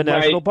coming from the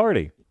National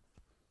Party.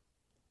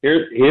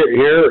 Here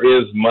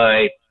is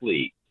my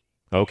plea.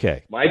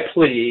 Okay. My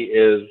plea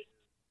is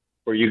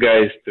for you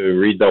guys to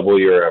redouble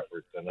your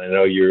efforts. And I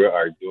know you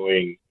are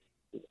doing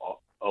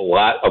a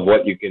lot of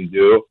what you can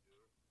do.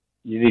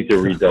 You need to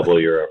redouble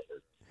your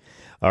efforts.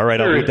 All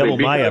right, I'll redouble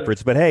my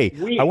efforts. But hey,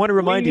 I want to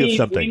remind you of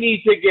something. We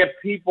need to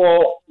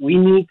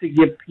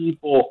get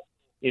people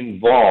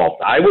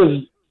involved.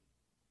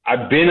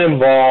 I've been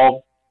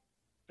involved.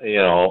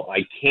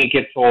 I can't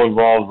get so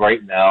involved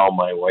right now.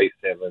 My wife's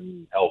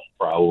having health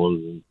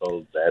problems, and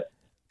so that,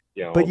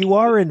 But you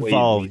are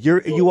involved.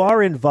 You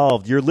are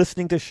involved. You're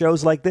listening to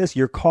shows like this.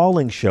 You're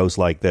calling shows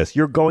like this.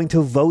 You're going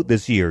to vote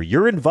this year.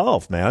 You're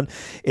involved, man.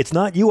 It's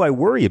not you I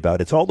worry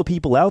about. It's all the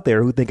people out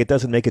there who think it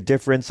doesn't make a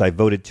difference. I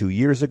voted 2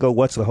 years ago.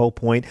 What's the whole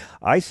point?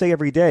 I say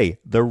every day,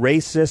 the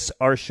racists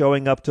are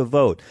showing up to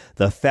vote.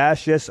 The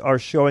fascists are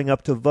showing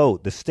up to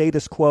vote. The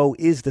status quo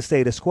is the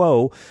status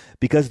quo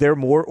because they're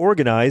more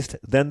organized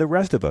than the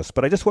rest of us.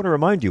 But I just want to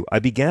remind you, I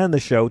began the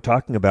show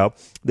talking about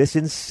this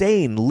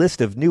insane list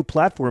of new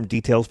platform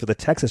details for the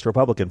Texas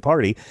Republican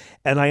Party,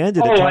 and I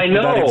ended it talking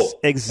about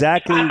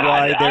exactly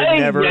why they're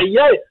never...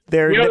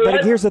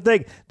 But here's the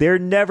thing. They're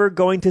never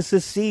going to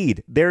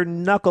secede. They're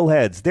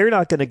knuckleheads. They're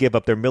not going to give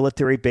up their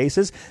military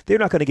bases. They're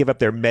not going to give up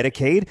their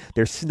Medicaid,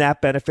 their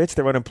SNAP benefits,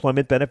 their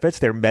unemployment benefits,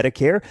 their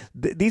Medicare.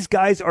 These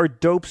guys are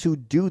dopes who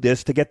do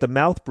this to get the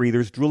mouth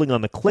breathers drooling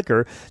on the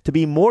clicker to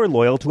be more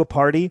loyal to a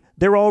party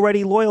they're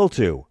already loyal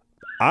to.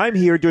 I'm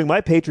here doing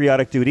my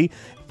patriotic duty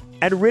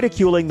and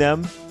ridiculing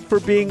them for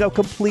being a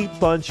complete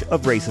bunch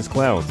of racist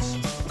clowns.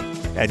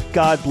 And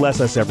God bless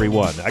us,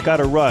 everyone. I got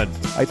to run.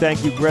 I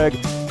thank you, Greg.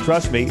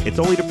 Trust me, it's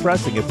only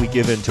depressing if we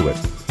give in to it.